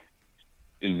lineup,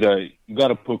 is that you got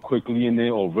to put Quickly in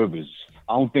there or Rivers.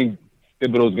 I don't think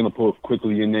Thibodeau's going to put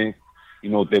Quickly in there,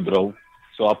 Thibodeau.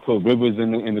 So I put Rivers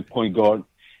in the point guard.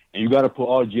 And you got to put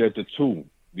RJ at the two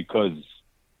because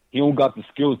he don't got the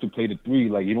skills to play the three.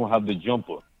 Like, he don't have the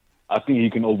jumper. I think he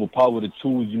can overpower the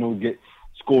two,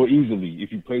 score easily if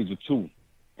he plays the two.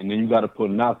 And then you got to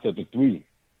put Knox at the three.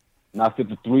 Knox at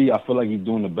the three, I feel like he's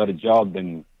doing a better job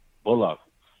than Bullock.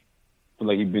 I feel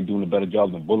like he's been doing a better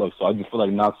job than Bullock. So I just feel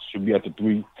like Knox should be at the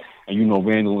three. And,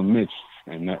 Randall and Mitch.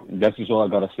 And that's just all I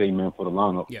got to say, man, for the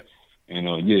lineup. Yep. And,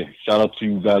 shout out to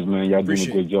you guys, man. Y'all doing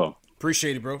a great job.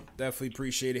 Appreciate it, bro. Definitely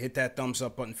appreciate it. Hit that thumbs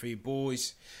up button for you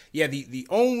boys. Yeah, the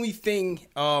only thing,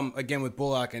 again, with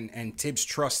Bullock and Tibbs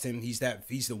trust him, he's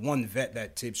the one vet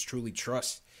that Tibbs truly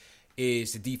trusts,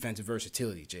 is the defensive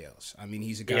versatility, JLs. I mean,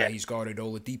 he's a guy, He's guarded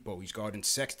Oladipo, he's guarded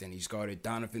Sexton, he's guarded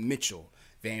Donovan Mitchell,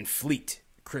 Van Fleet,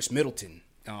 Chris Middleton,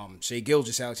 Shai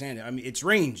Gilgeous-Alexander. I mean, it's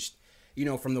ranged,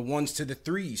 from the ones to the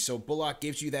threes. So Bullock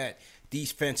gives you that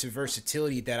defensive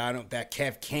versatility that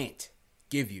Kev can't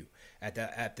give you.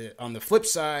 On the flip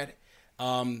side,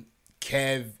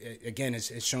 Kev again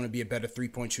has shown to be a better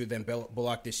 3-point shooter than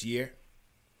Bullock this year.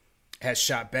 Has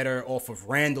shot better off of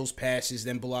Randall's passes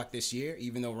than Bullock this year,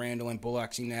 even though Randall and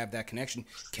Bullock seem to have that connection.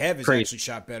 Kev has actually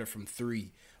shot better from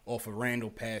three off of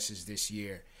Randall passes this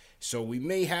year. So we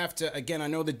may have to, again, I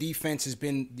know the defense has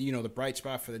been, the bright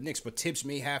spot for the Knicks, but Tibbs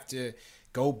may have to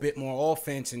go a bit more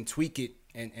offense and tweak it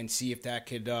and see if that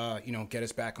could, get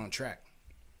us back on track.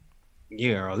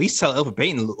 Yeah, or at least tell Elfrid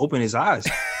Payton to open his eyes.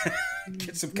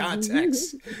 Get some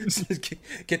contacts.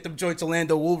 Get them joints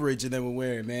Orlando Woolridge and then we'll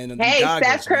wear it, man. Hey,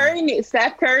 goggles,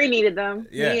 Steph Curry needed them.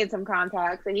 Yeah. He needed some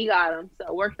contacts, and he got them. So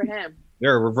it worked for him.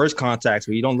 There are reverse contacts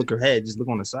where you don't look ahead, just look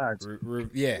on the sides.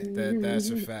 That's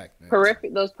a fact,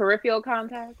 man. Those peripheral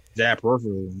contacts. Yeah,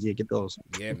 peripheral. Yeah, get those.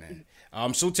 Yeah, man.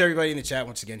 Salute to everybody in the chat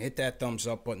once again. Hit that thumbs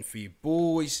up button for you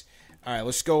boys. All right,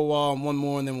 let's go one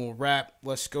more and then we'll wrap.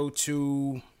 Let's go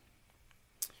to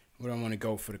what do I want to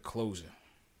go for the closer?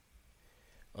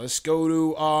 Let's go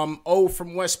to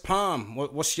from West Palm.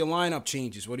 What's your lineup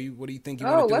changes? What do you think you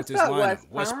want to do with this lineup?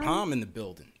 West Palm in the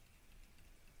building.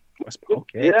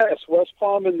 Okay. Yes, West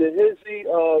Palm and the Hizzy.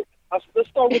 Let's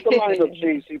start with the lineup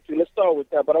change, CP. Let's start with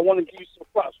that. But I want to give you some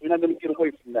props. We're not going to get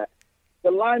away from that. The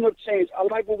lineup change, I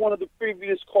like what one of the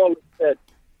previous callers said.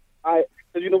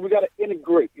 We got to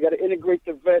integrate. You got to integrate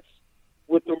the vets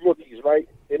with the rookies, right?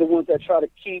 They're the ones that try to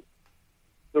keep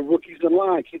the rookies in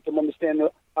line, keep them understanding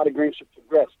how the game should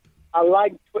progress. I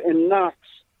like putting Knox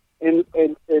in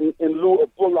lieu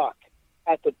of Bullock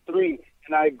at the 3,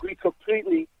 and I agree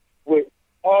completely with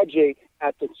RJ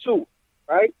at the 2.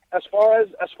 Right? As far as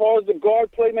the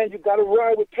guard play, man, you got to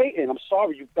ride with Peyton. I'm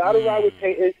sorry, you got to ride with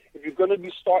Peyton if you're going to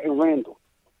be starting Randall.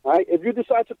 Right? If you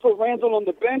decide to put Randall on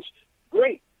the bench,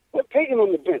 great. Put Peyton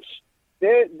on the bench.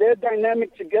 Their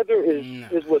dynamic together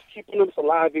is what's keeping us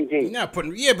alive in games. You're not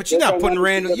putting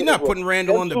Randall. You're not putting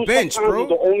Randall on the bench, bro.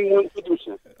 The only one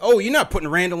producing. Oh, you're not putting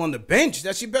Randall on the bench.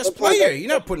 That's your best player. You're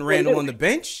not putting Randall on the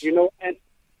bench. And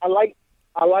I like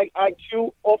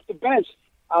IQ off the bench.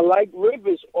 I like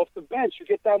Rivers off the bench. You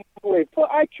get that way. Put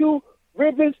IQ,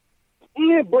 Rivers,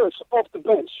 and Burks off the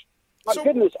bench. My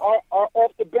goodness, our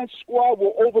off the bench squad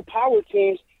will overpower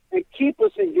teams and keep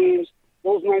us in games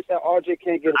those nights that RJ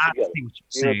can't get it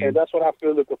together. And that's what I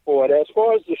feel looking forward. As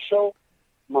far as the show,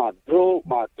 my dude,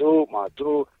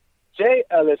 Jay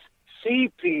Ellis,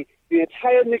 CP, the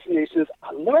entire Knicks Nation,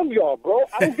 I love y'all, bro.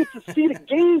 I don't get to see the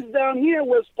games down here in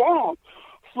West Palm.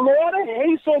 Florida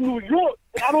hates on New York.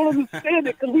 I don't understand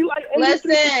it because we like.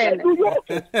 Listen, New York.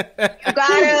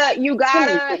 you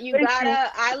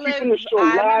gotta. I live in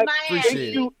Miami.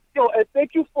 Thank you, and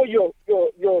thank you for your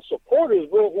supporters,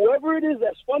 bro. Whoever it is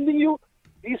that's funding you,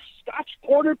 these Scotch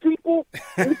Porter people.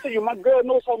 Let me tell you, my girl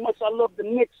knows how much I love the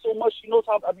Knicks so much. She knows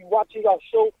how I be watching y'all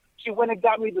show. She went and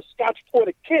got me the Scotch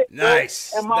Porter kit.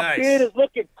 Nice. Bro, and my beard is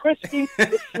looking crispy.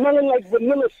 It's smelling like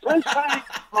vanilla sunshine.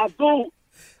 My dude.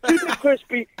 Keep it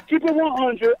crispy. Keep it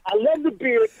 100. I love the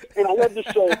beard, and I love the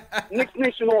show. Knicks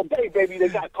Nation all day, baby. They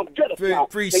got to come get us now.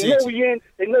 They know we in.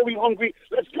 They know we hungry.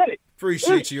 Let's get it.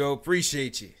 Appreciate you,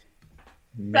 Appreciate you.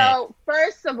 So,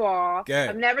 first of all,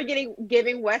 I'm never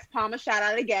giving West Palm a shout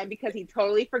out again because he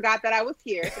totally forgot that I was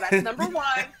here. So that's number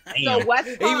one. So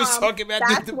West Palm, he was talking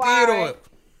about the beard oil.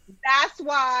 That's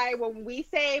why when we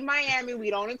say Miami, we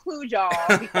don't include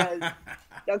y'all because,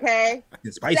 okay?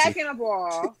 It's spicy. Second of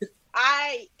all,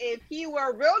 if he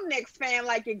were a real Knicks fan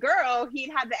like your girl, he'd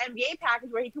have the NBA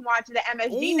package where he can watch the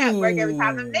MSG network every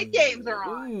time the Knicks games are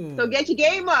on. So get your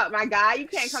game up, my guy. You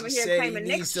can't come in here claiming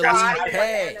Knicks shot the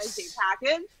MSG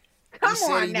package. Come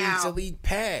on now. He needs a league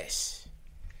pass.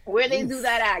 Where they do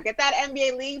that at? Get that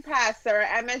NBA league pass, sir.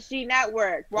 MSG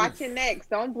network. Watch your Knicks.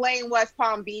 Don't blame West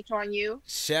Palm Beach on you.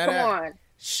 Shout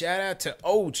out to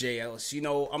OJ Ellis.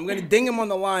 I'm gonna ding him on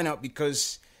the lineup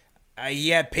because he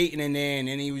had Peyton in there, and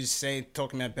then he was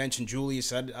talking about benching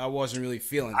Julius. I wasn't really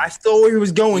feeling it. I saw where he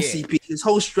was going, CP. His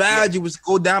whole strategy was to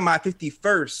go down my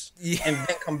 51st and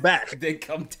then come back. Then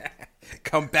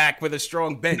come back with a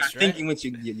strong bench. You're not thinking with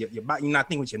you're not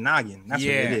thinking with your noggin. That's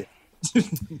what it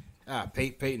is.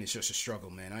 Peyton is just a struggle,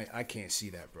 man. I can't see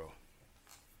that, bro.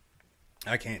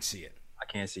 I can't see it. I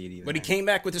can't see it either. But he came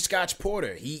back with the Scotch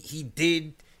Porter. He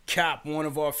did cop one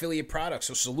of our affiliate products,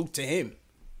 so salute to him.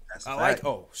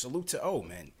 Salute to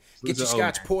man. Get your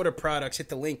Scotch Porter products. Hit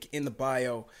the link in the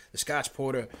bio. The Scotch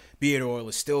Porter beard oil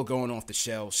is still going off the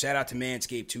shelves. Shout out to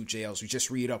Manscaped 2 JLs. We just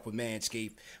read up with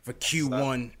Manscaped for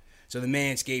Q1. So the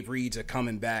Manscaped reads are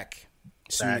coming back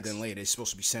sooner than later. They're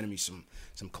supposed to be sending me some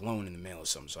cologne in the mail or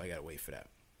something, so I gotta wait for that.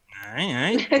 All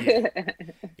right.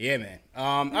 Yeah, man.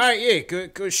 All right, yeah,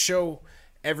 good show,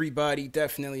 everybody.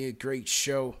 Definitely a great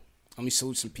show. Let me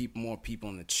salute more people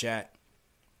in the chat.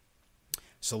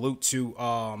 Salute to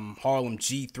Harlem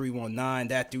G319,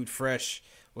 that dude fresh.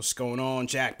 What's going on?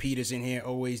 Jack Peters in here,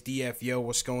 always DFyo.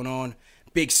 What's going on?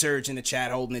 Big Surge in the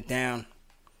chat, holding it down.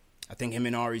 I think him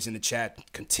and Ari's in the chat,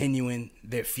 continuing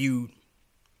their feud.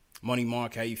 Money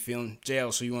Mark, how you feeling?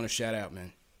 JL, so you want to shout out,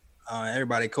 man?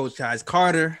 Everybody, Coach Ty's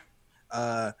Carter,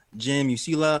 Jim,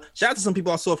 Usila. Shout out to some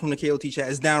people I saw from the KOT chat.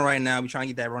 It's down right now. We're trying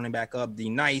to get that running back up. D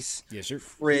Nice, yes, sir.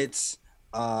 Fritz,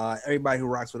 everybody who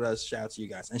rocks with us. Shout out to you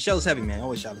guys. And Shells Heavy, man.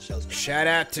 Always shout out to Shells. Shout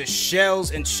out to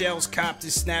Shells, and Shells copped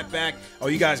his snapback. Oh,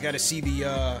 you guys got to see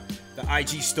the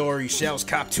IG story. Shells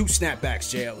copped 2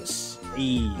 snapbacks, JLS.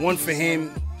 Hey. One for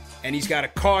him, and he's got a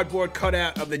cardboard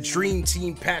cutout of the Dream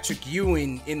Team Patrick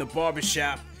Ewing in the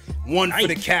barbershop. One for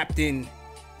the captain,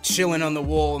 chilling on the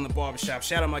wall in the barbershop.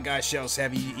 Shout out my guy Shells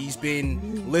Heavy. He's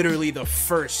been literally the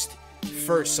first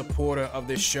supporter of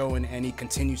this show, and he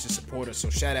continues to support us. So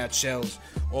shout out Shells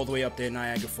all the way up there in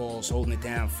Niagara Falls, holding it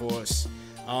down for us.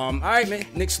 All right, man.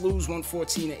 Knicks lose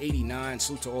 114-89.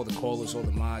 Salute to all the callers, all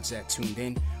the mods that tuned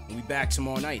in. We'll be back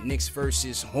tomorrow night. Knicks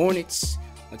versus Hornets.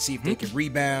 Let's see if they can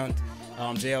rebound.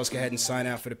 JL's go ahead and sign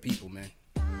out for the people, man.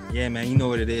 Yeah, man. You know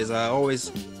what it is.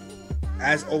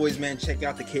 As always, man, check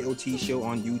out the KOT show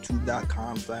on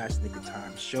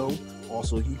youtube.com/NickOfTimeShow.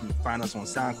 Also, you can find us on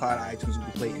SoundCloud, iTunes,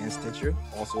 Google Play, and Stitcher.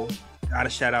 Also, gotta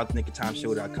shout out to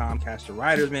NickOfTimeShow.com, cast the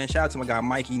writers, man. Shout out to my guy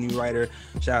Mikey, new writer.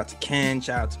 Shout out to Ken.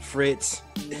 Shout out to Fritz.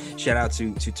 Shout out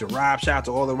to Rob. Shout out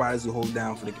to all the writers who hold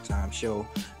down for Nick of Time Show.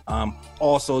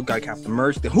 Also, gotta cap the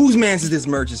merch. The Whose Mans Is This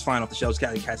merch is fine off the shelves.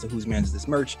 Gotta catch the Whose Mans Is This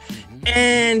merch.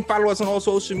 And follow us on all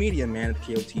social media, man, at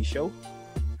the KOT Show.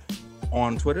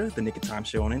 On Twitter, the Nick of Time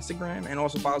Show on Instagram, and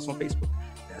also follow us on Facebook.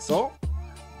 That's all.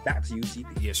 Back to you, CP.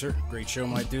 Yes, sir. Great show,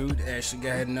 my dude. Ashley, go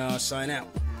ahead and sign out.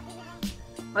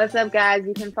 What's up, guys?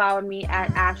 You can follow me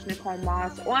at Ash Nicole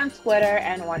Moss on Twitter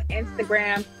and on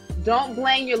Instagram. Don't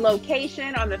blame your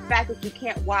location on the fact that you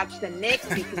can't watch the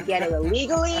Knicks. You can get it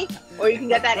illegally, or you can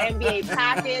get that NBA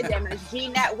package,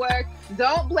 MSG Network.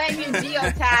 Don't blame your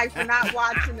geotag for not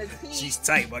watching the team. She's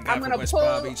tight, my guy. I'm gonna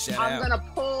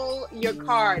pull your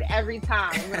card every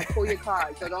time. I'm gonna pull your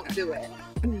card, so don't do it.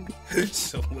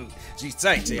 Salute. She's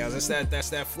tight, JLS. That's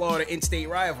that Florida in-state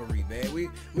rivalry, man. We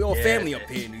all family up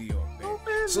here in New York, man.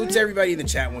 Salute to everybody in the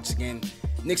chat once again.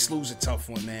 Knicks lose a tough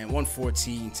one, man.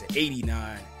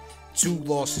 114-89. 2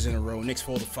 losses in a row. Knicks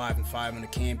fall to 5-5 in the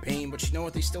campaign, but you know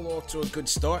what? They still off to a good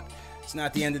start. It's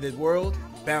not the end of the world.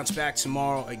 Bounce back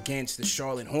tomorrow against the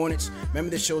Charlotte Hornets. Remember,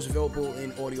 this show's available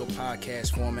in audio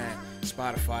podcast format: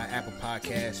 Spotify, Apple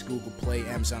Podcasts, Google Play,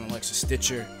 Amazon Alexa,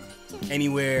 Stitcher,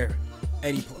 anywhere,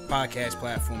 any podcast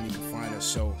platform you can find us.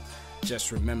 So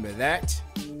just remember that.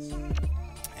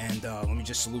 And let me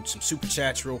just salute some super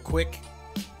chats real quick.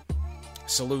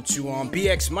 Salute to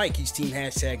BX Mike. He's team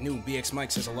 #new. BX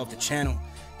Mike says, I love the channel.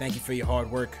 Thank you for your hard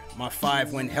work. My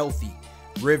 5 went healthy.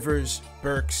 Rivers,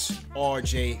 Burks,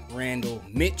 RJ, Randall,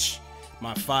 Mitch.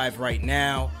 My 5 right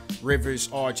now. Rivers,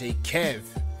 RJ, Kev,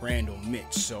 Randall,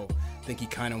 Mitch. So I think he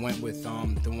kind of went with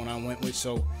the one I went with.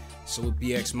 So salute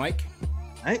BX Mike.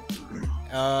 All right.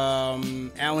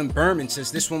 Alan Berman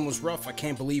says, this one was rough. I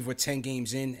can't believe we're 10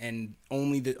 games in and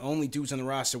the only dudes on the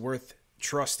roster worth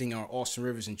trusting are Austin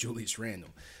Rivers and Julius Randle.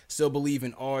 Still believe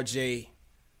in RJ,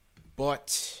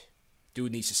 but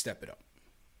dude needs to step it up.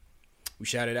 We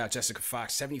shouted out Jessica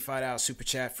Fox, $75 super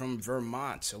chat from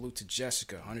Vermont. Salute to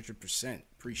Jessica, 100%.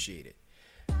 Appreciate it.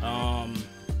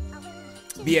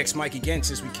 BX Mike again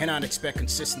says we cannot expect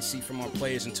consistency from our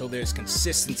players until there's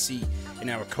consistency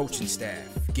in our coaching staff.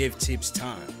 Give Tibbs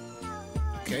time.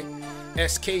 Okay.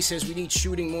 SK says we need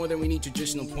shooting more than we need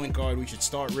traditional point guard. We should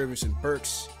start Rivers and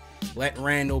Burks. Let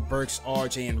Randall, Burks,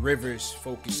 RJ, and Rivers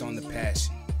focus on the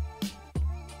passing.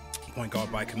 Point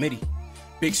guard by committee.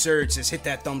 Big Surge says, hit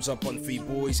that thumbs up button for you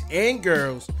boys and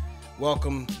girls.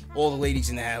 Welcome all the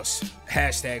ladies in the house. #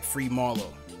 free Marlo.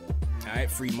 All right,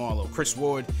 free Marlo. Chris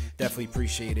Ward, definitely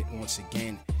appreciate it once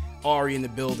again. Ari in the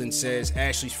building says,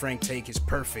 Ashley's Frank take is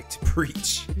perfect.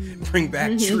 Preach. Bring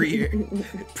back Trier.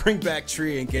 Bring back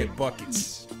Trier and get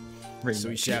buckets. So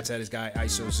he shouts at his guy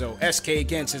ISO Zo. SK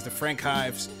again says the Frank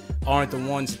Hives aren't the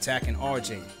ones attacking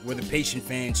RJ. We're the patient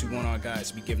fans who want our guys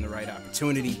to be given the right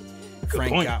opportunity.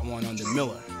 Frank got one under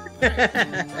Miller.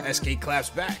 SK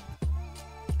claps back.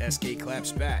 SK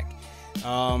claps back.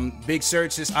 Big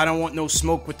Surge says, I don't want no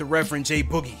smoke with the Reverend J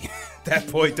Boogie.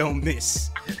 That boy don't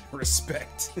miss.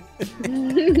 Respect. So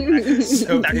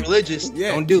sacrilegious.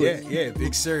 Don't do it. Yeah,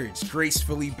 Big Surge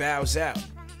gracefully bows out.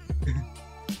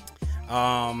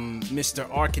 Mr.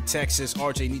 Architect says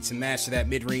RJ needs to master that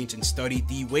mid-range and study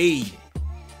D Wade.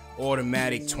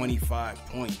 Automatic 25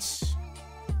 points.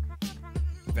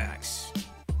 Facts.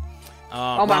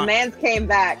 My man's came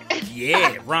back.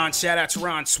 Yeah, Ron, shout out to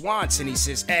Ron Swanson. He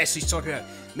says Ashley's talking about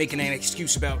making an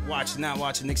excuse about not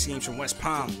watching Knicks games from West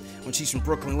Palm when she's from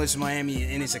Brooklyn, lives in Miami,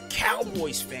 and is a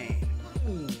Cowboys fan.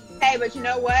 Hey, but you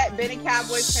know what? Been a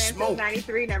Cowboys fan since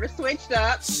 '93. Never switched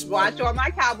up. Watch all my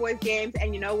Cowboys games,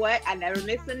 and you know what? I never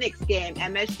miss a Knicks game.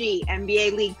 MSG,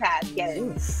 NBA League Pass. Get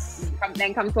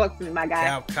it? Come talk to me, my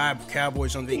guy.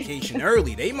 Cowboys on vacation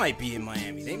early. They might be in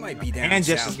Miami. They might be down. And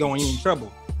just is going in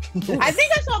trouble. I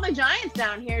think I saw the Giants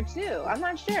down here too. I'm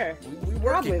not sure. We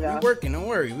working. We working. Don't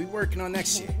worry. We working on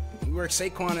next year. We work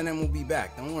Saquon and then we'll be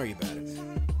back. Don't worry about it.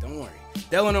 Don't worry.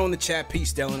 Delano in the chat.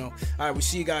 Peace, Delano. All right, we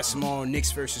see you guys tomorrow.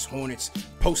 Knicks versus Hornets.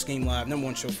 Post-game live.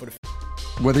 #1 show for the...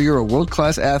 Whether you're a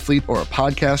world-class athlete or a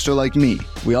podcaster like me,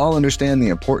 we all understand the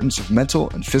importance of mental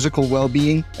and physical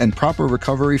well-being and proper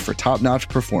recovery for top-notch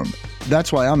performance.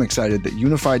 That's why I'm excited that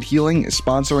Unified Healing is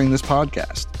sponsoring this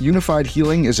podcast. Unified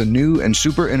Healing is a new and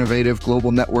super innovative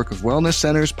global network of wellness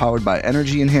centers powered by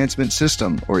Energy Enhancement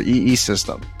System, or EE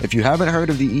System. If you haven't heard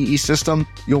of the EE System,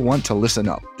 you'll want to listen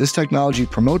up. This technology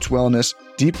promotes wellness,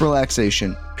 deep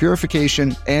relaxation,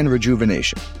 purification, and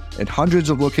rejuvenation. In hundreds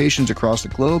of locations across the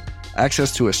globe,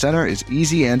 access to a center is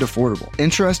easy and affordable.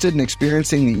 Interested in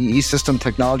experiencing the EE System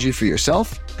technology for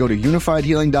yourself? Go to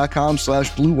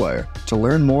unifiedhealing.com/bluewire to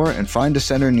learn more and find a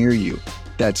center near you.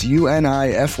 That's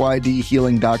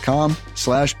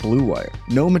unifydhealing.com/bluewire.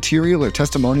 No material or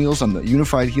testimonials on the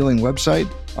Unified Healing website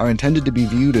are intended to be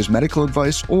viewed as medical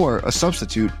advice or a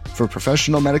substitute for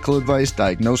professional medical advice,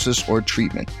 diagnosis, or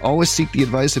treatment. Always seek the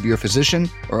advice of your physician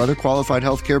or other qualified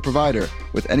healthcare provider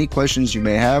with any questions you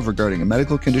may have regarding a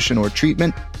medical condition or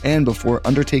treatment and before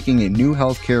undertaking a new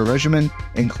healthcare regimen,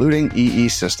 including EE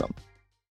System.